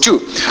from verse 2.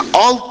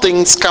 All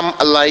things come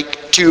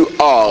alike to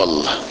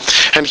all.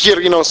 And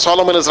here,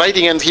 Solomon is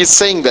writing and he's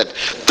saying that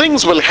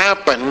things will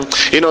happen,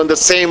 in the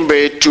same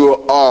way to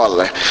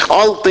all.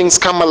 All things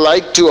come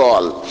alike to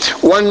all.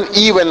 One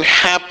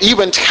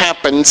event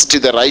happens to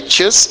the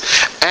righteous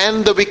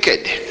and the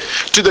wicked,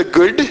 to the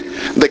good,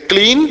 the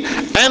clean,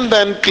 and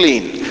the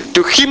unclean,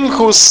 to him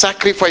who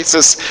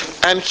sacrifices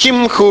and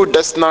him who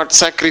does not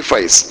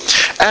sacrifice.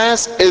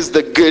 As is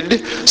the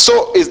good,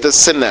 so is the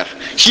sinner.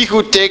 He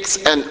who takes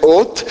an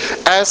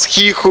oath, as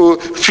he who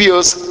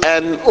fears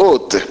an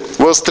oath.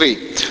 Verse 3.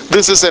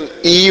 This is an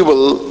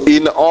evil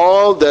in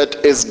all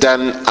that is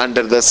done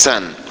under the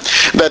sun,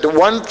 that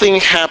one thing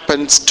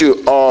happens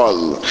to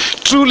all.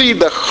 Truly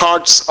the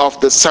hearts of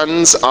the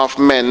sons of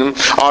men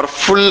are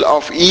full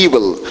of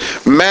evil.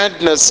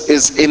 Madness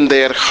is in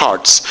their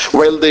hearts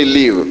while they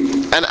live,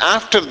 and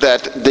after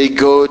that they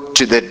go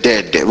to the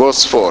dead.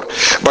 Verse 4.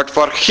 But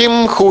for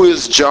him who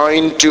is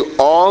joined to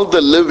all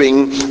the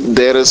living,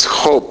 there is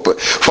hope.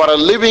 For a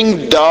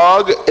living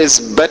dog is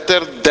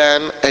better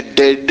than a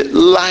dead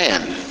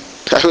lion.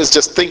 I was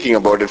just thinking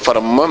about it for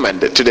a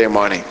moment today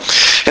morning.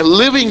 A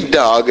living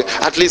dog,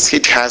 at least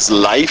it has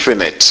life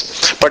in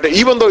it. But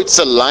even though it's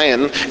a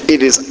lion,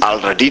 it is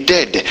already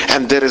dead.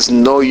 And there is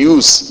no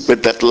use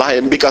with that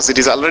lion because it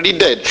is already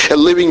dead. A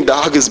living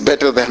dog is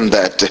better than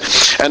that.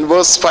 And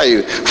verse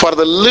 5, for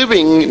the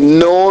living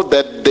know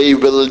that they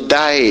will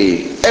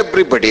die.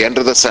 Everybody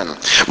under the sun.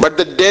 But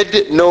the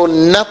dead know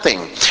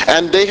nothing,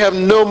 and they have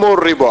no more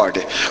reward.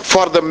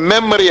 For the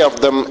memory of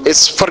them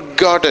is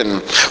forgotten.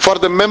 For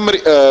the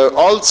memory,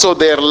 also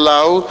their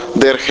love,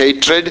 their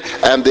hatred,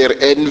 and their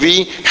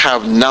envy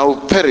have now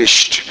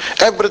perished.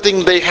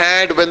 Everything they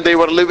had when they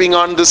were living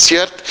on this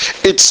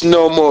earth, it's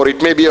no more.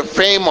 It may be a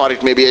fame, or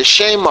it may be a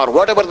shame, or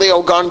whatever they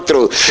have gone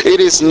through, it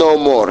is no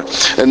more.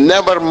 And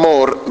never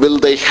more will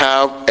they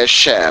have a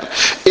share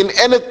in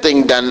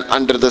anything done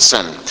under the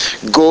sun.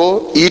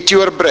 Go, eat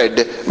your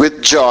bread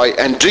with joy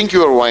and drink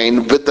your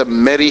wine with a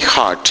merry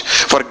heart,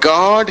 for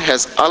God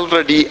has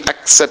already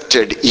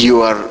accepted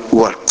your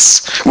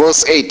works.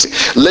 Verse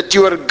 8, let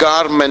your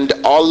garment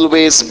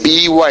always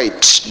be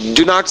white.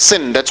 Do not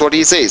sin. That's what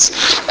he says.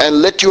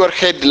 And let your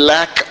head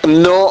lack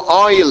no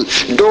oil.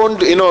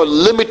 Don't,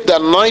 limit the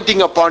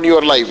anointing upon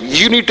your life.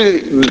 You need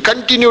to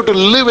continue to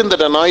live in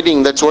that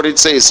anointing. That's what it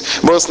says.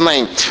 Verse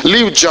 9,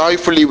 live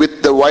joyfully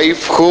with the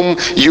wife whom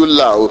you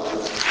love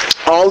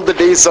all the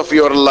days of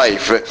your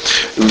life,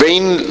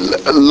 vain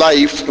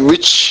life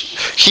which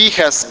he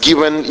has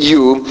given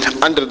you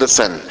under the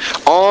sun,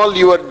 all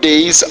your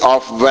days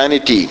of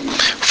vanity,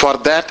 for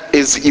that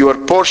is your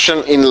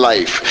portion in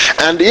life,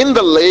 and in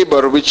the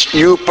labor which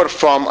you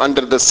perform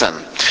under the sun.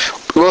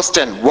 Verse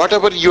 10,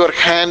 whatever your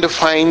hand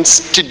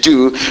finds to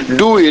do,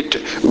 do it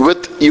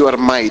with your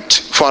might,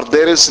 for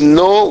there is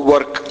no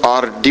work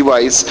or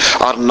device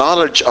or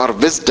knowledge or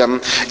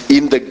wisdom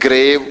in the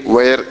grave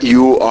where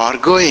you are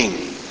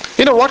going.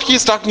 What he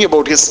is talking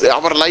about is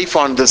our life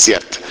on this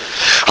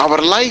earth. Our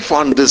life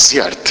on this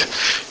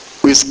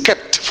earth is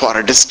kept for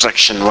a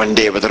destruction one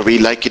day, whether we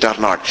like it or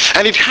not.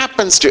 And it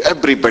happens to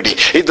everybody.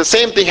 The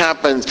same thing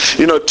happens,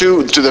 to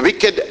the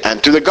wicked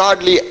and to the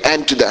godly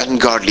and to the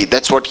ungodly.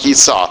 That's what he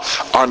saw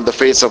on the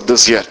face of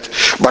this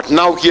earth. But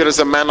now here is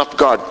a man of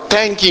God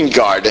thanking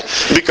God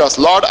because,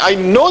 Lord, I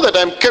know that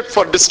I'm kept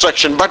for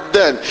destruction, but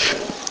then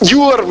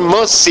your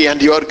mercy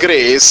and your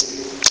grace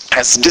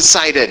has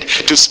decided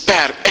to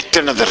spare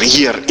yet another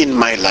year in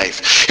my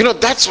life.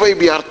 That's why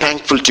we are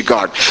thankful to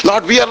God.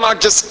 Lord, we are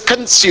not just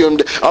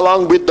consumed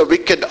along with the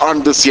wicked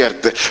on this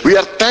earth. We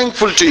are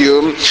thankful to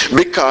you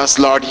because,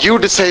 Lord, you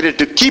decided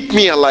to keep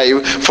me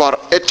alive for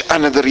yet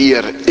another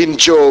year. In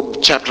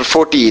Job chapter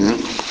 14,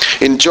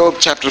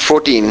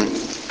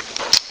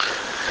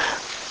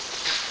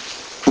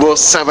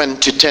 verse 7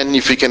 to 10,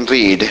 if you can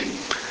read.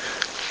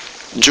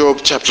 Job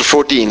chapter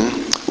 14,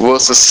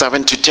 verses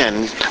 7 to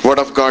 10, word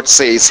of God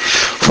says,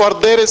 "For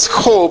there is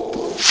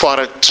hope for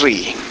a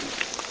tree."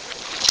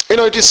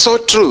 It is so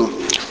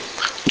true.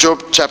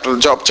 Job chapter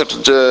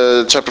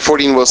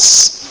 14,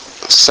 verse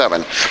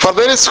 7. "For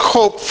there is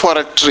hope for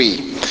a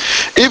tree.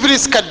 If it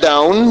is cut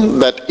down,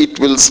 that it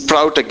will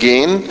sprout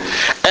again,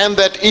 and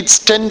that its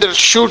tender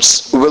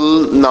shoots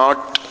will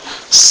not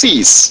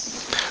cease.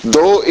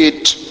 Though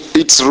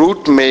its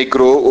root may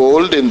grow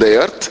old in the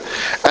earth,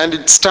 and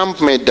its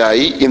stump may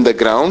die in the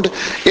ground,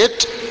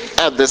 yet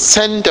at the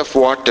scent of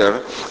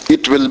water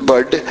it will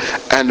bud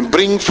and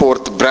bring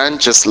forth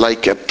branches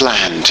like a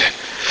plant.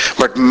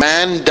 But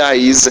man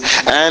dies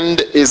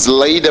and is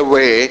laid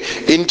away.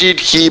 Indeed,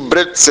 he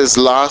breathes his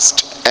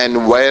last,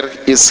 and where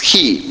is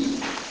he?"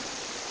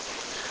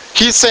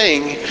 He's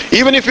saying,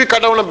 even if you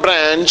cut down a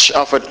branch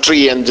of a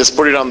tree and just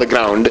put it on the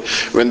ground,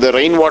 when the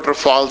rainwater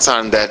falls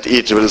on that,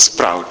 it will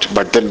sprout.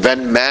 But then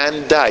when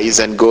man dies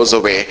and goes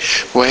away,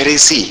 where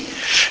is he?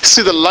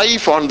 See, the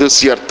life on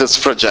this earth is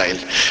fragile,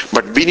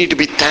 but we need to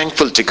be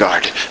thankful to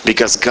God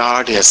because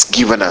God has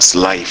given us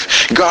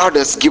life. God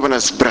has given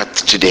us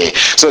breath today.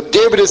 So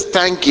David is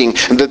thanking.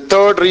 The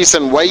third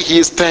reason why he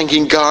is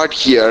thanking God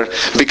here,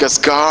 because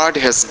God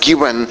has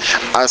given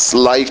us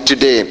life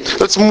today.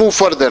 Let's move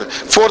further.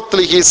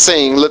 Fourthly, he is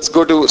saying, let's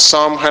go to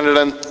Psalm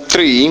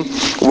 103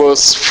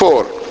 verse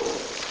 4.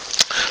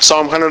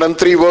 Psalm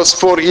 103 verse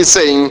 4, he's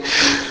saying,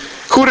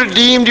 "Who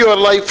redeemed your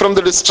life from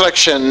the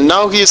destruction."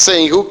 Now he is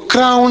saying, "Who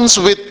crowns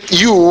with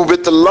you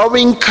with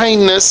loving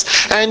kindness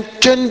and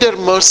tender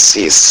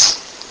mercies."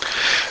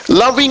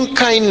 Loving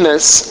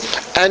kindness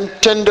and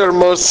tender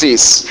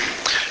mercies.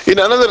 In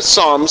another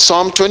Psalm,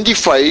 Psalm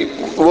 25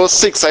 verse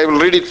 6, I will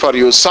read it for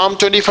you. Psalm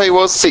 25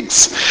 verse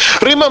 6.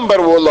 "Remember,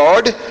 O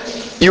Lord,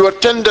 your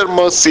tender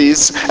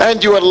mercies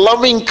and your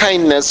loving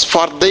kindness,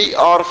 for they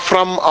are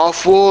from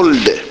of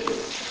old."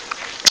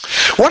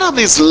 What are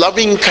these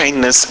loving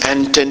kindness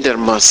and tender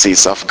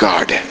mercies of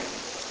God?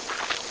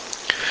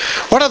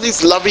 What are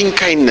these loving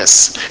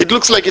kindness? It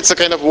looks like it's a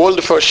kind of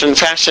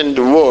old-fashioned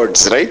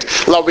words, right?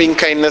 Loving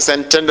kindness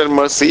and tender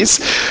mercies.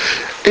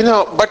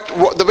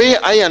 But the way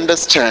I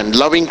understand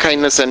loving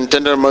kindness and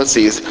tender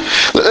mercies,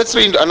 let's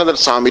read another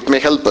psalm. It may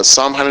help us.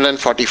 Psalm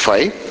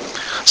 145.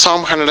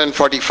 Psalm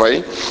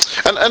 145.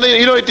 And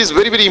it is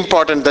very, very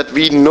important that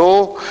we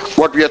know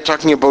what we are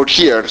talking about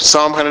here.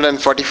 Psalm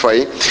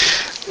 145.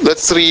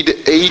 Let's read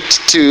 8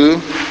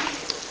 to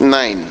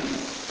 9.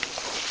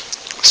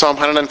 Psalm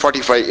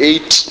 145,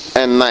 8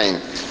 and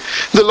 9.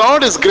 "The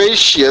Lord is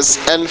gracious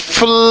and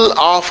full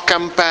of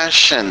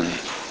compassion,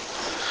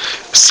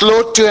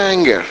 slow to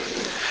anger,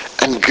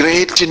 and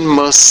great in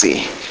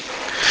mercy.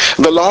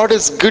 The Lord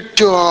is good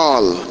to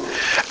all,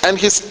 and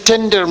his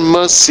tender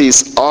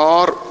mercies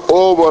are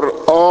over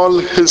all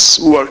his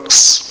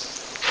works."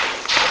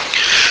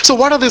 So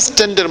what are these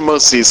tender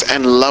mercies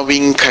and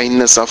loving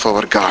kindness of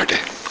our God?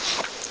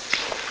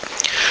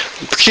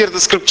 Here the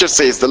scripture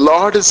says, "The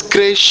Lord is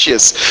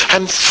gracious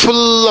and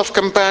full of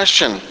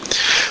compassion,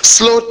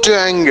 slow to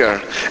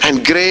anger,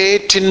 and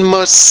great in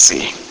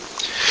mercy.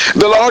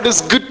 The Lord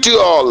is good to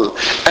all,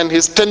 and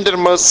his tender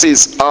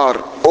mercies are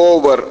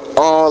over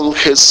all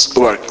his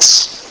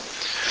works."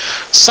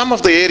 Some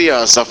of the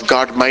areas of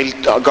God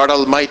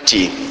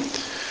Almighty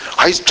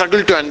I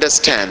struggle to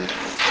understand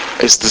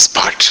is this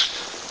part.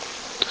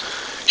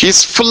 He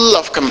is full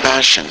of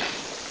compassion.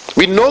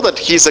 We know that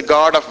he is a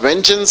God of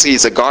vengeance, he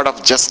is a God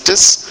of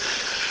justice,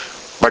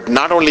 but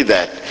not only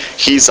that,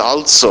 he is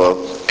also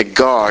a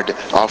God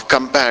of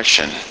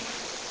compassion.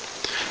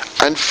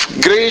 And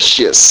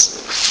gracious,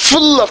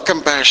 full of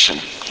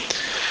compassion.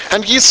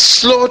 And he is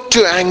slow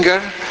to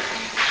anger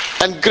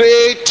and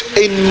great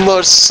in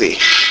mercy.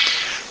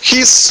 He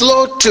is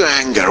slow to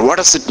anger. What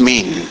does it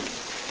mean?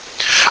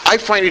 I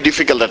find it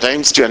difficult at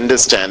times to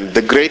understand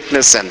the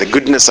greatness and the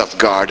goodness of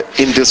God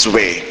in this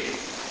way.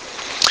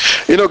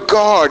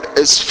 God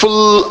is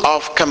full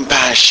of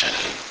compassion.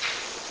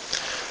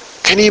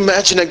 Can you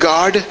imagine a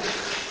God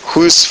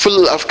who is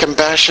full of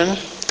compassion?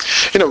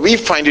 We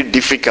find it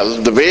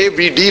difficult. The way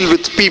we deal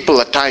with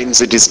people at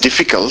times, it is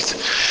difficult.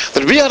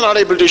 That we are not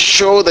able to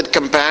show that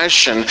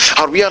compassion,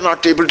 or we are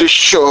not able to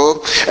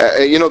show,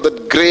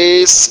 that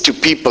grace to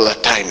people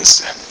at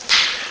times.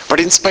 But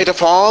in spite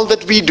of all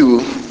that we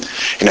do,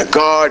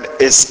 God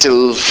is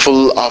still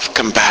full of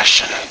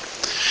compassion.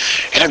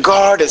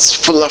 God is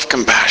full of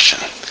compassion.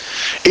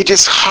 It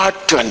is hard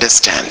to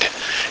understand.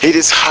 It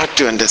is hard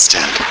to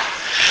understand.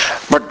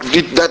 But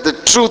the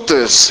truth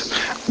is,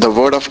 the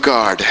word of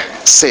God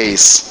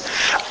says,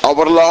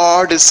 our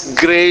Lord is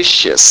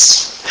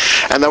gracious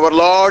And our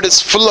Lord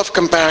is full of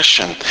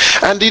compassion.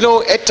 And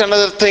yet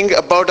another thing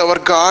about our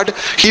God,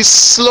 He's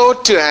slow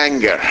to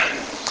anger.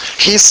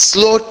 He's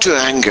slow to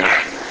anger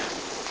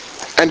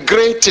and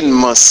great in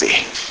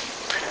mercy.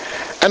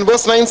 And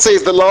verse 9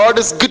 says, the Lord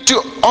is good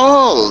to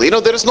all.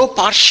 There is no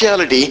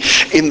partiality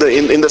in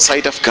the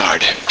sight of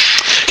God.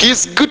 He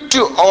is good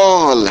to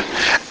all,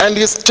 and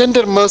His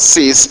tender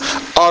mercies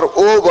are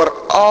over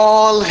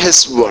all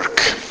His work.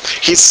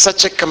 He's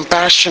such a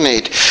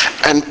compassionate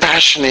and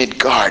passionate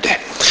God.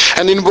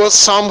 And in verse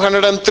Psalm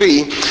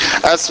 103,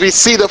 as we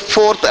see the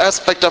fourth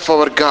aspect of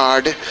our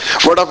God,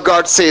 Word of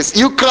God says,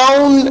 you who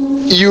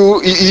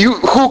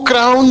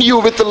crown you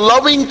with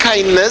loving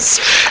kindness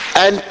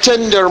and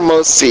tender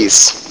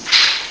mercies.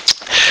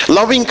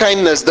 Loving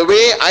kindness, the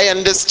way I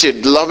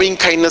understood loving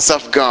kindness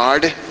of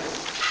God,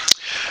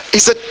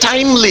 is a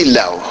timely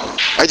love.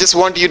 I just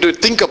want you to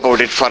think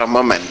about it for a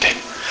moment.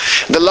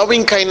 The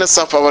loving kindness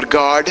of our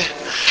God,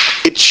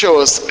 it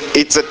shows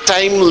it's a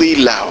timely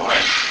love.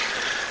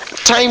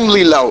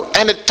 Timely love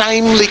and a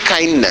timely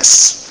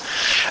kindness.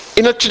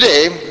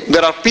 Today,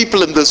 there are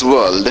people in this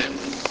world,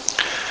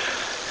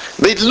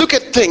 they look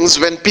at things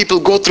when people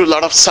go through a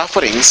lot of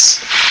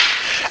sufferings,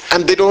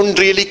 and they don't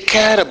really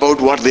care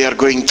about what they are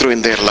going through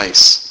in their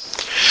lives.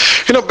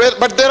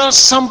 But there are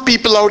some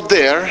people out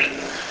there,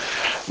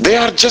 they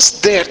are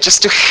just there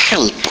just to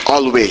help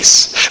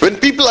always. When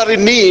people are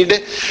in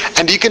need,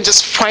 and you can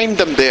just find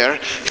them there,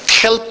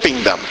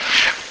 helping them.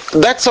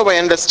 That's how I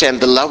understand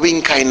the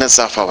loving kindness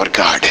of our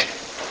God.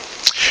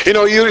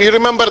 You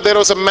remember there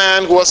was a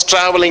man who was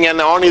traveling,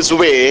 and on his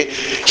way,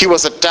 he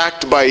was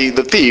attacked by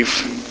the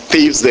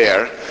thieves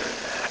there.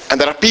 And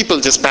there are people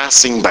just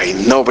passing by.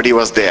 Nobody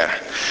was there.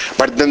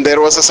 But then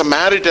there was a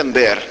Samaritan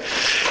there.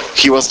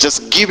 He was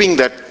just giving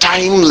that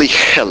timely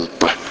help.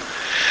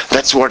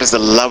 That's what is the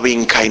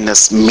loving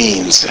kindness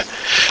means.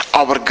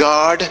 Our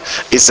God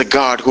is a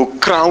God who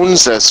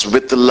crowns us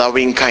with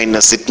loving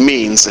kindness. It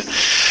means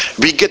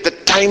we get the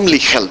timely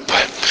help.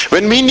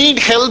 When we need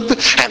help,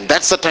 and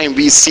that's the time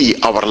we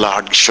see our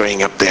Lord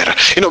showing up there.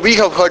 We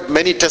have heard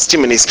many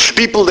testimonies.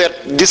 People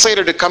that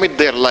decided to commit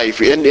their life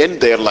and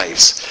end their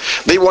lives.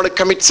 They want to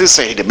commit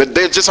suicide, but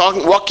they're just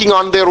walking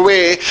on their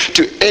way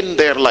to end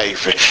their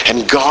life.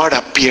 And God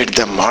appeared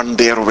them on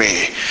their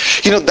way.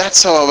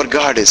 That's how our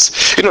God is.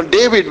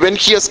 David, when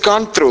he has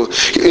gone through,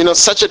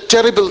 such a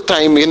terrible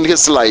time in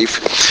his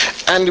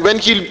life, and when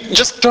he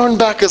just turned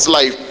back his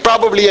life,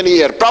 probably a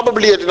year,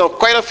 probably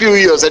quite a few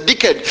years, a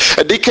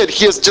decade,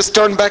 he has just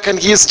turned back, and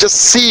he is just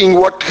seeing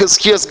what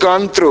he has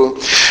gone through,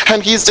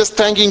 and he is just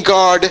thanking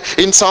God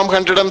in Psalm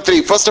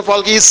 103. First of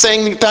all, he is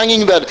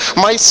thanking that,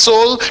 my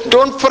soul,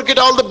 don't forget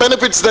all the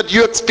benefits that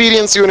you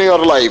experience in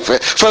your life.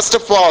 First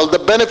of all,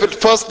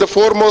 the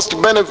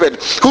foremost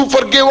benefit, who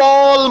forgive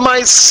all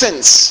my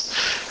sins.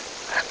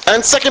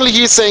 And secondly,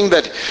 he is saying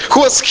that,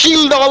 who has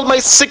healed all my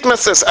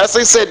sicknesses. As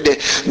I said,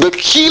 the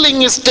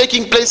healing is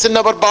taking place in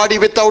our body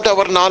without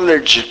our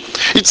knowledge.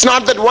 It's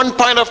not that one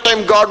point of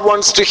time God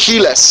wants to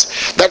heal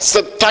us. That's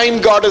the time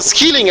God is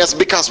healing us,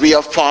 because we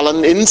have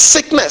fallen in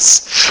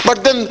sickness.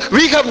 But then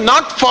we have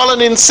not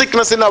fallen in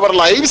sickness in our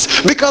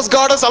lives, because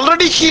God has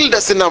already healed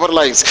us in our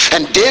lives.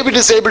 And David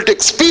is able to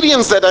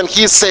experience that, and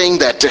he is saying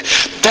that,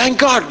 thank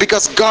God,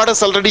 because God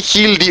has already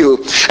healed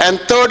you. And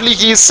thirdly,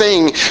 he is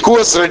saying, who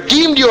has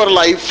redeemed your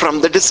life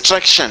from the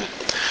destruction,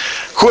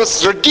 who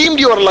has redeemed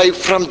your life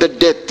from the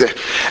death.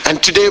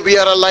 And today we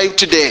are alive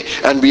today,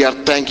 and we are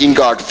thanking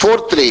God.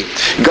 Fourthly,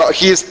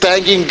 he is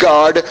thanking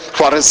God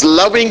for his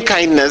loving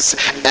kindness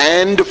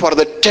and for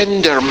the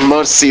tender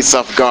mercies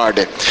of God.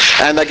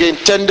 And again,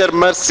 tender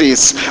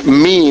mercies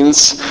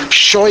means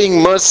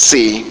showing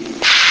mercy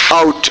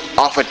out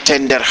of a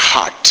tender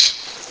heart.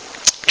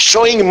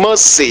 Showing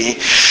mercy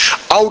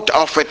out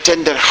of a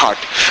tender heart.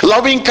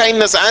 Loving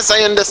kindness, as I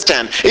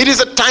understand, it is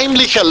a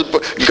timely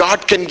help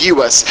God can give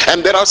us.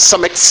 And there are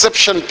some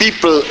exception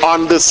people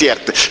on this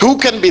earth who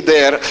can be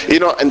there,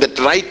 in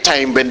the right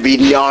time when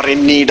we are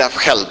in need of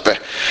help.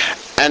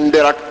 And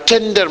there are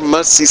tender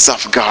mercies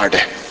of God.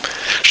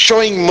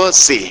 Showing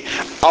mercy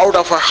out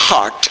of a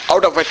heart,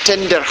 out of a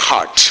tender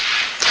heart.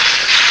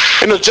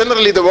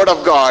 Generally the Word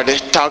of God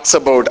talks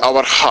about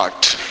our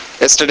heart.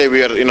 Yesterday we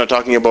were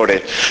talking about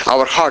it.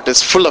 Our heart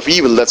is full of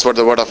evil. That's what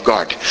the Word of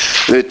God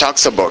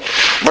talks about.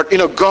 But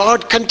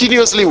God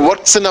continuously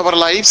works in our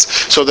lives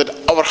so that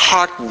our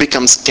heart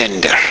becomes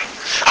tender.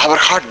 Our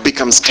heart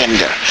becomes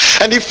tender.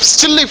 And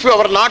if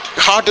our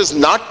heart is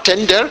not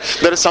tender,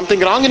 there is something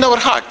wrong in our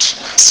heart.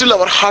 Still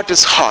our heart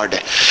is hard.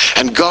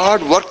 And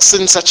God works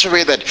in such a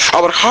way that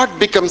our heart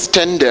becomes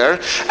tender,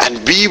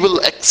 and we will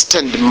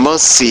extend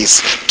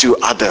mercies to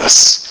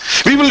others.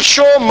 We will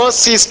show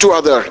mercies to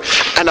others.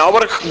 And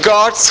our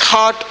God's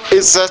heart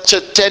is such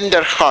a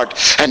tender heart.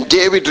 And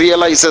David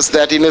realizes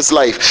that in his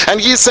life. And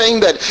he is saying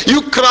that,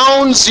 who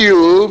crowns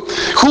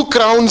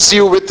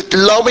you with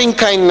loving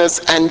kindness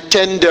and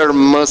tender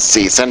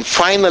mercies. And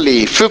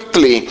finally,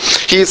 fifthly,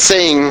 he is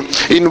saying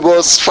in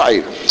verse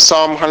 5,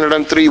 Psalm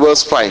 103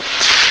 verse 5,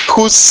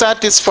 who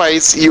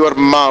satisfies your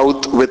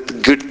mouth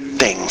with good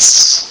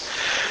things.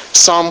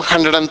 Psalm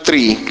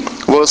 103,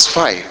 verse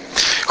 5.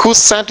 Who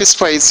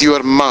satisfies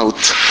your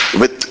mouth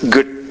with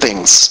good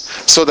things,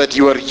 so that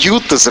your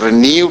youth is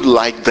renewed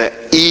like the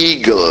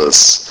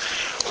eagles.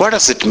 What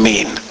does it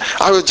mean?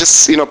 I was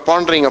just,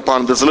 pondering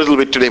upon this a little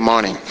bit today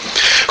morning.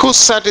 Who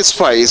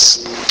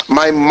satisfies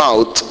my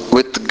mouth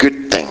with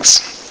good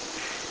things?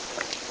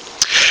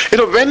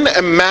 When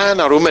a man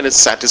or woman is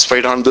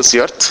satisfied on this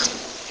earth,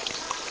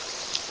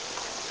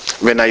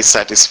 when I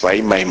satisfy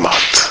my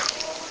mouth.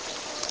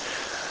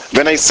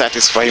 When I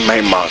satisfy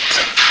my mouth.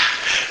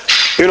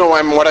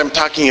 What I'm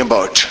talking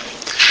about.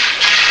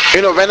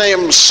 When I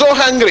am so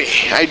hungry,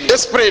 I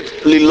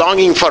desperately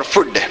longing for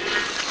food.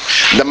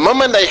 The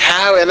moment I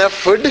have enough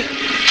food,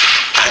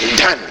 I'm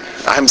done.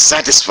 I'm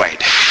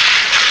satisfied.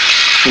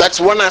 That's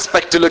one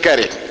aspect to look at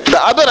it. The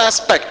other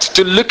aspect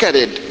to look at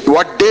it,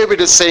 what David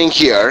is saying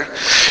here,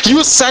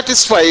 who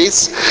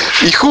satisfies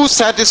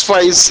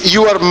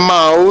your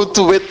mouth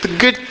with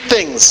good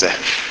things.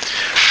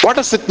 What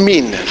does it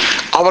mean?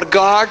 Our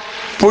God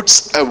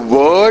puts a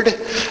word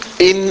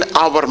in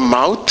our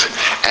mouth,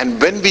 and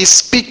when we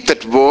speak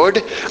that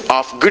word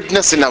of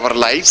goodness in our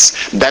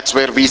lives, that's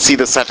where we see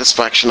the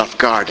satisfaction of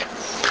God.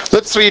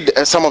 Let's read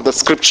some of the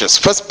scriptures.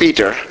 1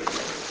 Peter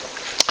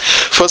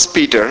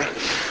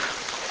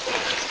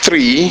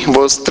 3,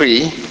 verse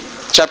 3,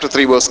 chapter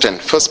 3, verse 10.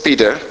 1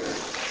 Peter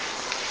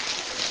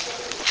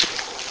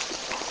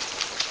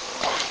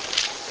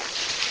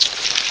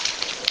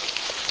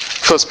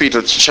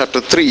chapter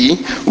 3,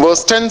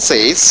 verse 10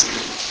 says,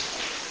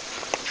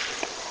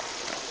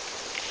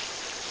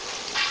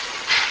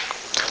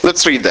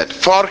 let's read that.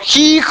 For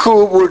he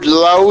who would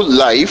love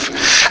life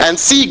and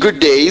see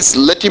good days,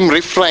 let him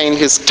refrain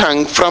his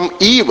tongue from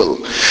evil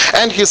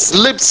and his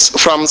lips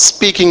from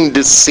speaking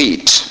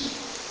deceit.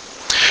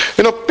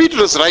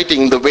 Peter is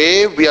writing the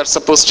way we are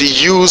supposed to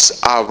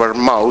use our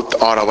mouth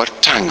or our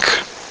tongue.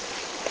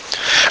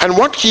 And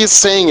what he is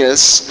saying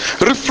is,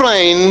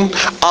 refrain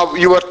of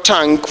your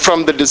tongue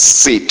from the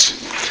deceit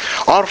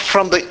or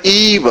from the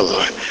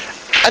evil.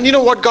 And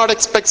what God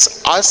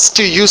expects us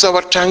to use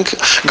our tongue?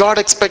 God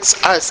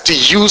expects us to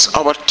use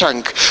our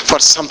tongue for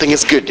something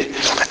is good.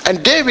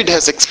 And David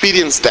has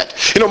experienced that.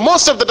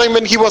 Most of the time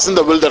when he was in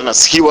the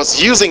wilderness, he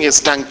was using his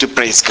tongue to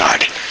praise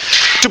God,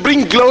 to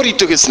bring glory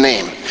to his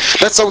name.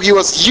 That's how he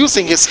was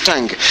using his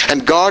tongue.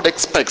 And God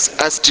expects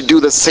us to do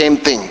the same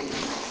thing.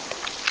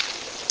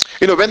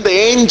 When the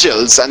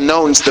angels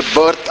announced the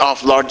birth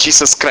of Lord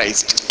Jesus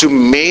Christ to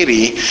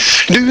Mary,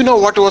 do you know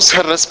what was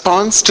her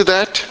response to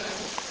that?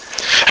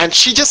 And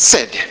she just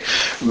said,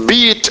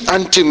 be it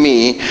unto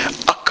me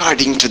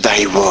according to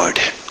thy word.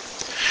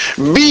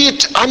 Be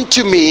it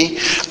unto me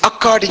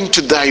according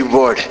to thy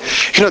word.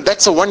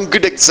 That's a one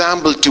good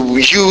example to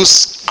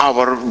use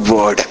our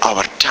word,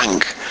 our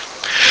tongue.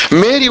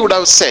 Mary would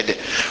have said,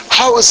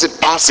 how is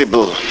it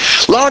possible?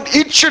 Lord,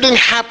 it shouldn't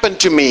happen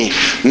to me.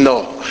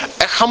 No,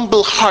 a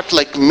humble heart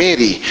like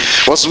Mary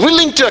was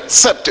willing to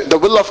accept the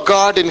will of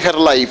God in her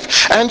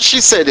life. And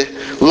she said,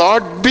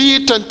 Lord, be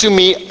it unto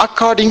me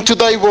according to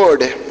thy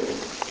word.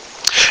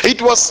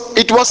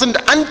 It wasn't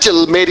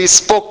until Mary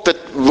spoke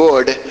that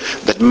word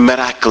that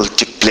miracle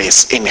took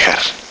place in her.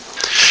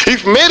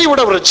 If Mary would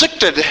have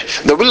rejected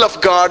the will of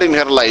God in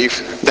her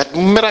life, that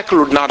miracle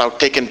would not have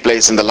taken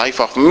place in the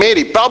life of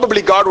Mary.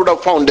 Probably God would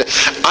have found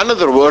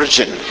another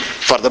virgin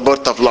for the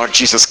birth of Lord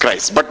Jesus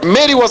Christ. But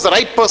Mary was the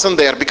right person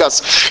there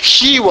because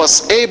she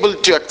was able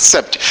to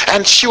accept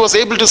and she was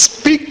able to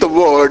speak the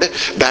word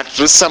that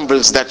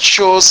resembles, that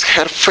shows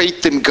her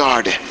faith in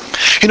God.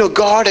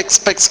 God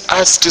expects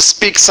us to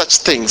speak such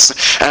things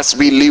as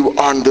we live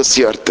on this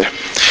earth.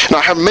 Now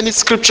I have many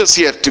scriptures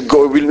here to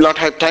go. We will not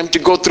have time to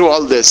go through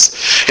all this.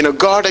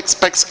 God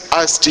expects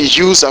us to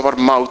use our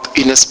mouth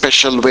in a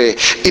special way,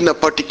 in a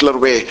particular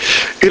way.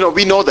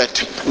 We know that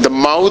the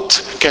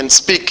mouth can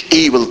speak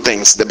evil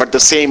things, but the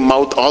same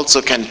mouth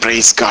also can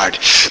praise God.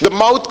 The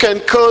mouth can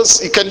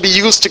curse, it can be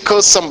used to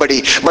curse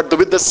somebody, but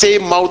with the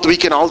same mouth we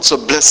can also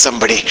bless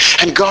somebody.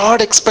 And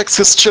God expects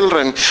his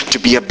children to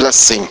be a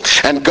blessing.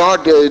 And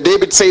God,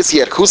 David says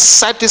here, who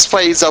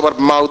satisfies our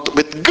mouth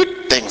with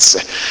good things.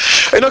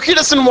 He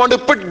doesn't want to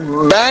put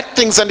bad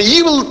things and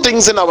evil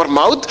things in our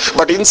mouth,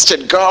 but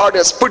instead God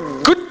has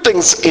put good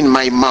things in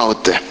my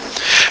mouth.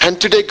 And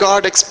today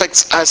God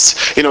expects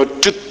us,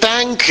 to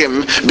thank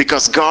him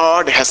because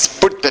God has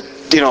put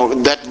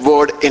that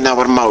word in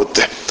our mouth.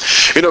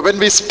 When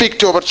we speak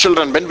to our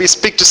children, when we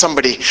speak to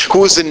somebody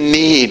who is in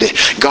need,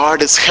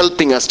 God is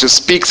helping us to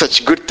speak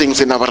such good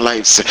things in our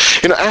lives.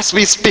 As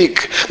we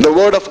speak the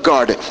word of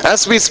God,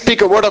 as we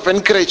speak a word of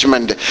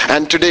encouragement,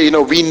 and today,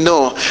 we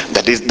know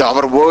that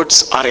our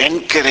words are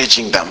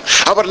encouraging them.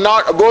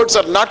 Our words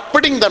are not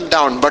putting them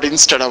down, but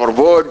instead our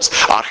words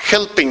are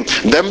helping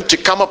them to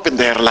come up in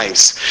their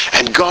lives.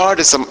 And God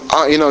is,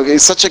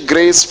 is such a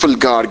graceful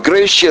God,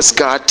 gracious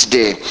God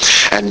today.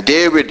 And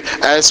David,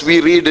 as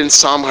we read in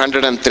Psalm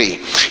 103,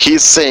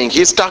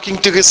 he's talking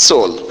to his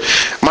soul.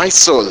 My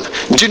soul,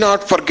 do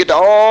not forget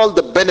all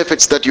the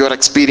benefits that you are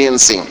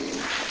experiencing.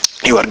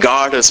 Your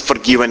God has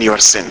forgiven your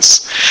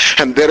sins.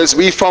 And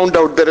we found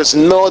out there is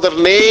no other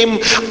name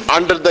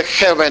under the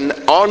heaven,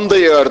 on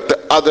the earth,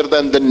 other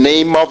than the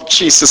name of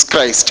Jesus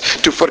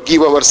Christ to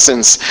forgive our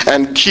sins.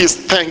 And he is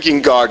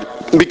thanking God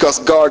because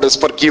God has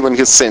forgiven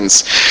his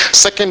sins.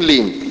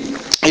 Secondly,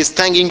 he's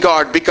thanking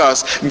God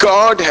because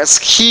God has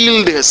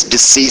healed his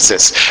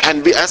diseases.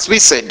 And as we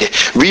said,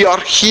 we are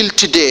healed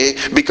today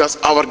because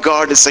our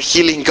God is a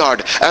healing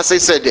God. As I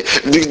said,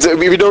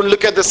 we don't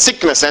look at the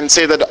sickness and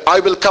say that I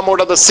will come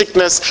out of the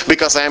sickness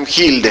because I am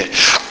healed.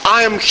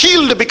 I am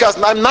healed because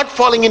I'm not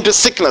falling into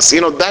sickness.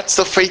 That's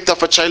the faith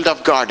of a child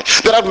of God.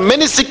 There are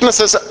many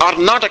sicknesses are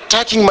not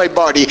attacking my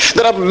body.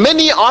 There are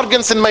many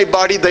organs in my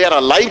body. They are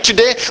alive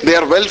today. They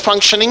are well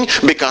functioning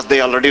because they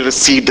already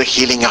received the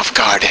healing of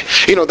God.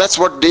 That's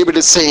what David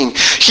is saying.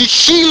 He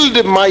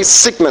healed my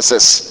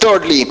sicknesses.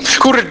 Thirdly,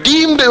 who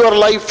redeemed your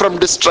life from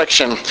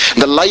destruction.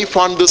 The life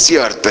on this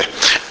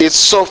earth is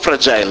so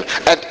fragile.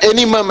 At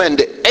any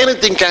moment,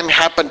 anything can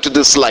happen to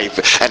this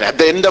life. And at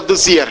the end of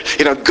this year,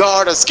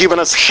 God has given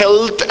us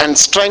health and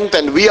strength,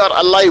 and we are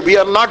alive. We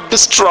are not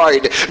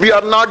destroyed. We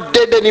are not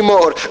dead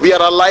anymore. We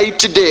are alive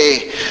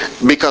today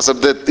because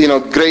of the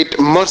great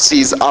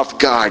mercies of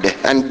God.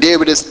 And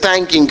David is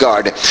thanking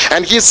God.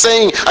 And he's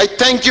saying, I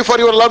thank you for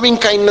your loving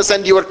kindness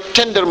and your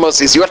tender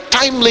mercies, your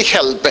timely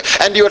help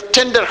and your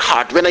tender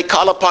heart. When I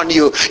call upon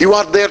you, you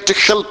are there to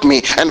help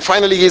me. And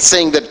finally he's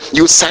saying that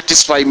you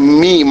satisfy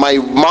me, my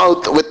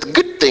mouth, with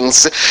good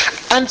things,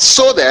 and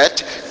so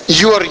that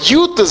your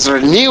youth is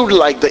renewed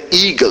like the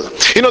eagle.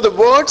 The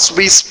words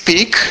we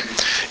speak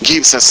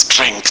gives us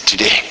strength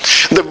today.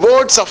 The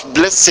words of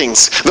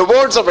blessings, the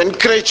words of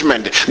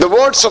encouragement, the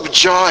words of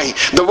joy,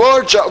 the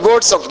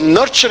words of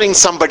nurturing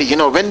somebody.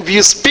 When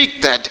we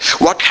speak that,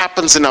 what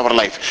happens in our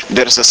life?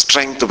 There is a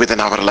strength within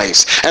our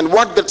lives. And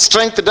what that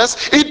strength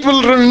does, it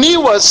will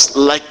renew us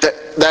like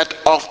that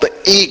of the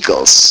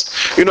eagles.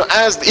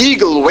 As the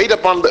eagle wait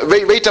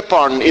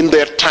upon in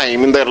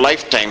their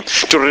lifetime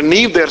to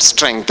renew their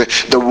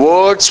strength, the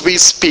words we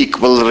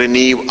speak will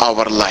renew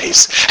our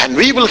lives, and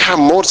we will have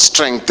more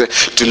strength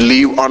to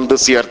live on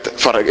this earth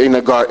in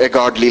a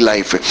godly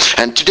life.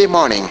 And today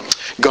morning,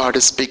 God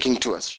is speaking to us.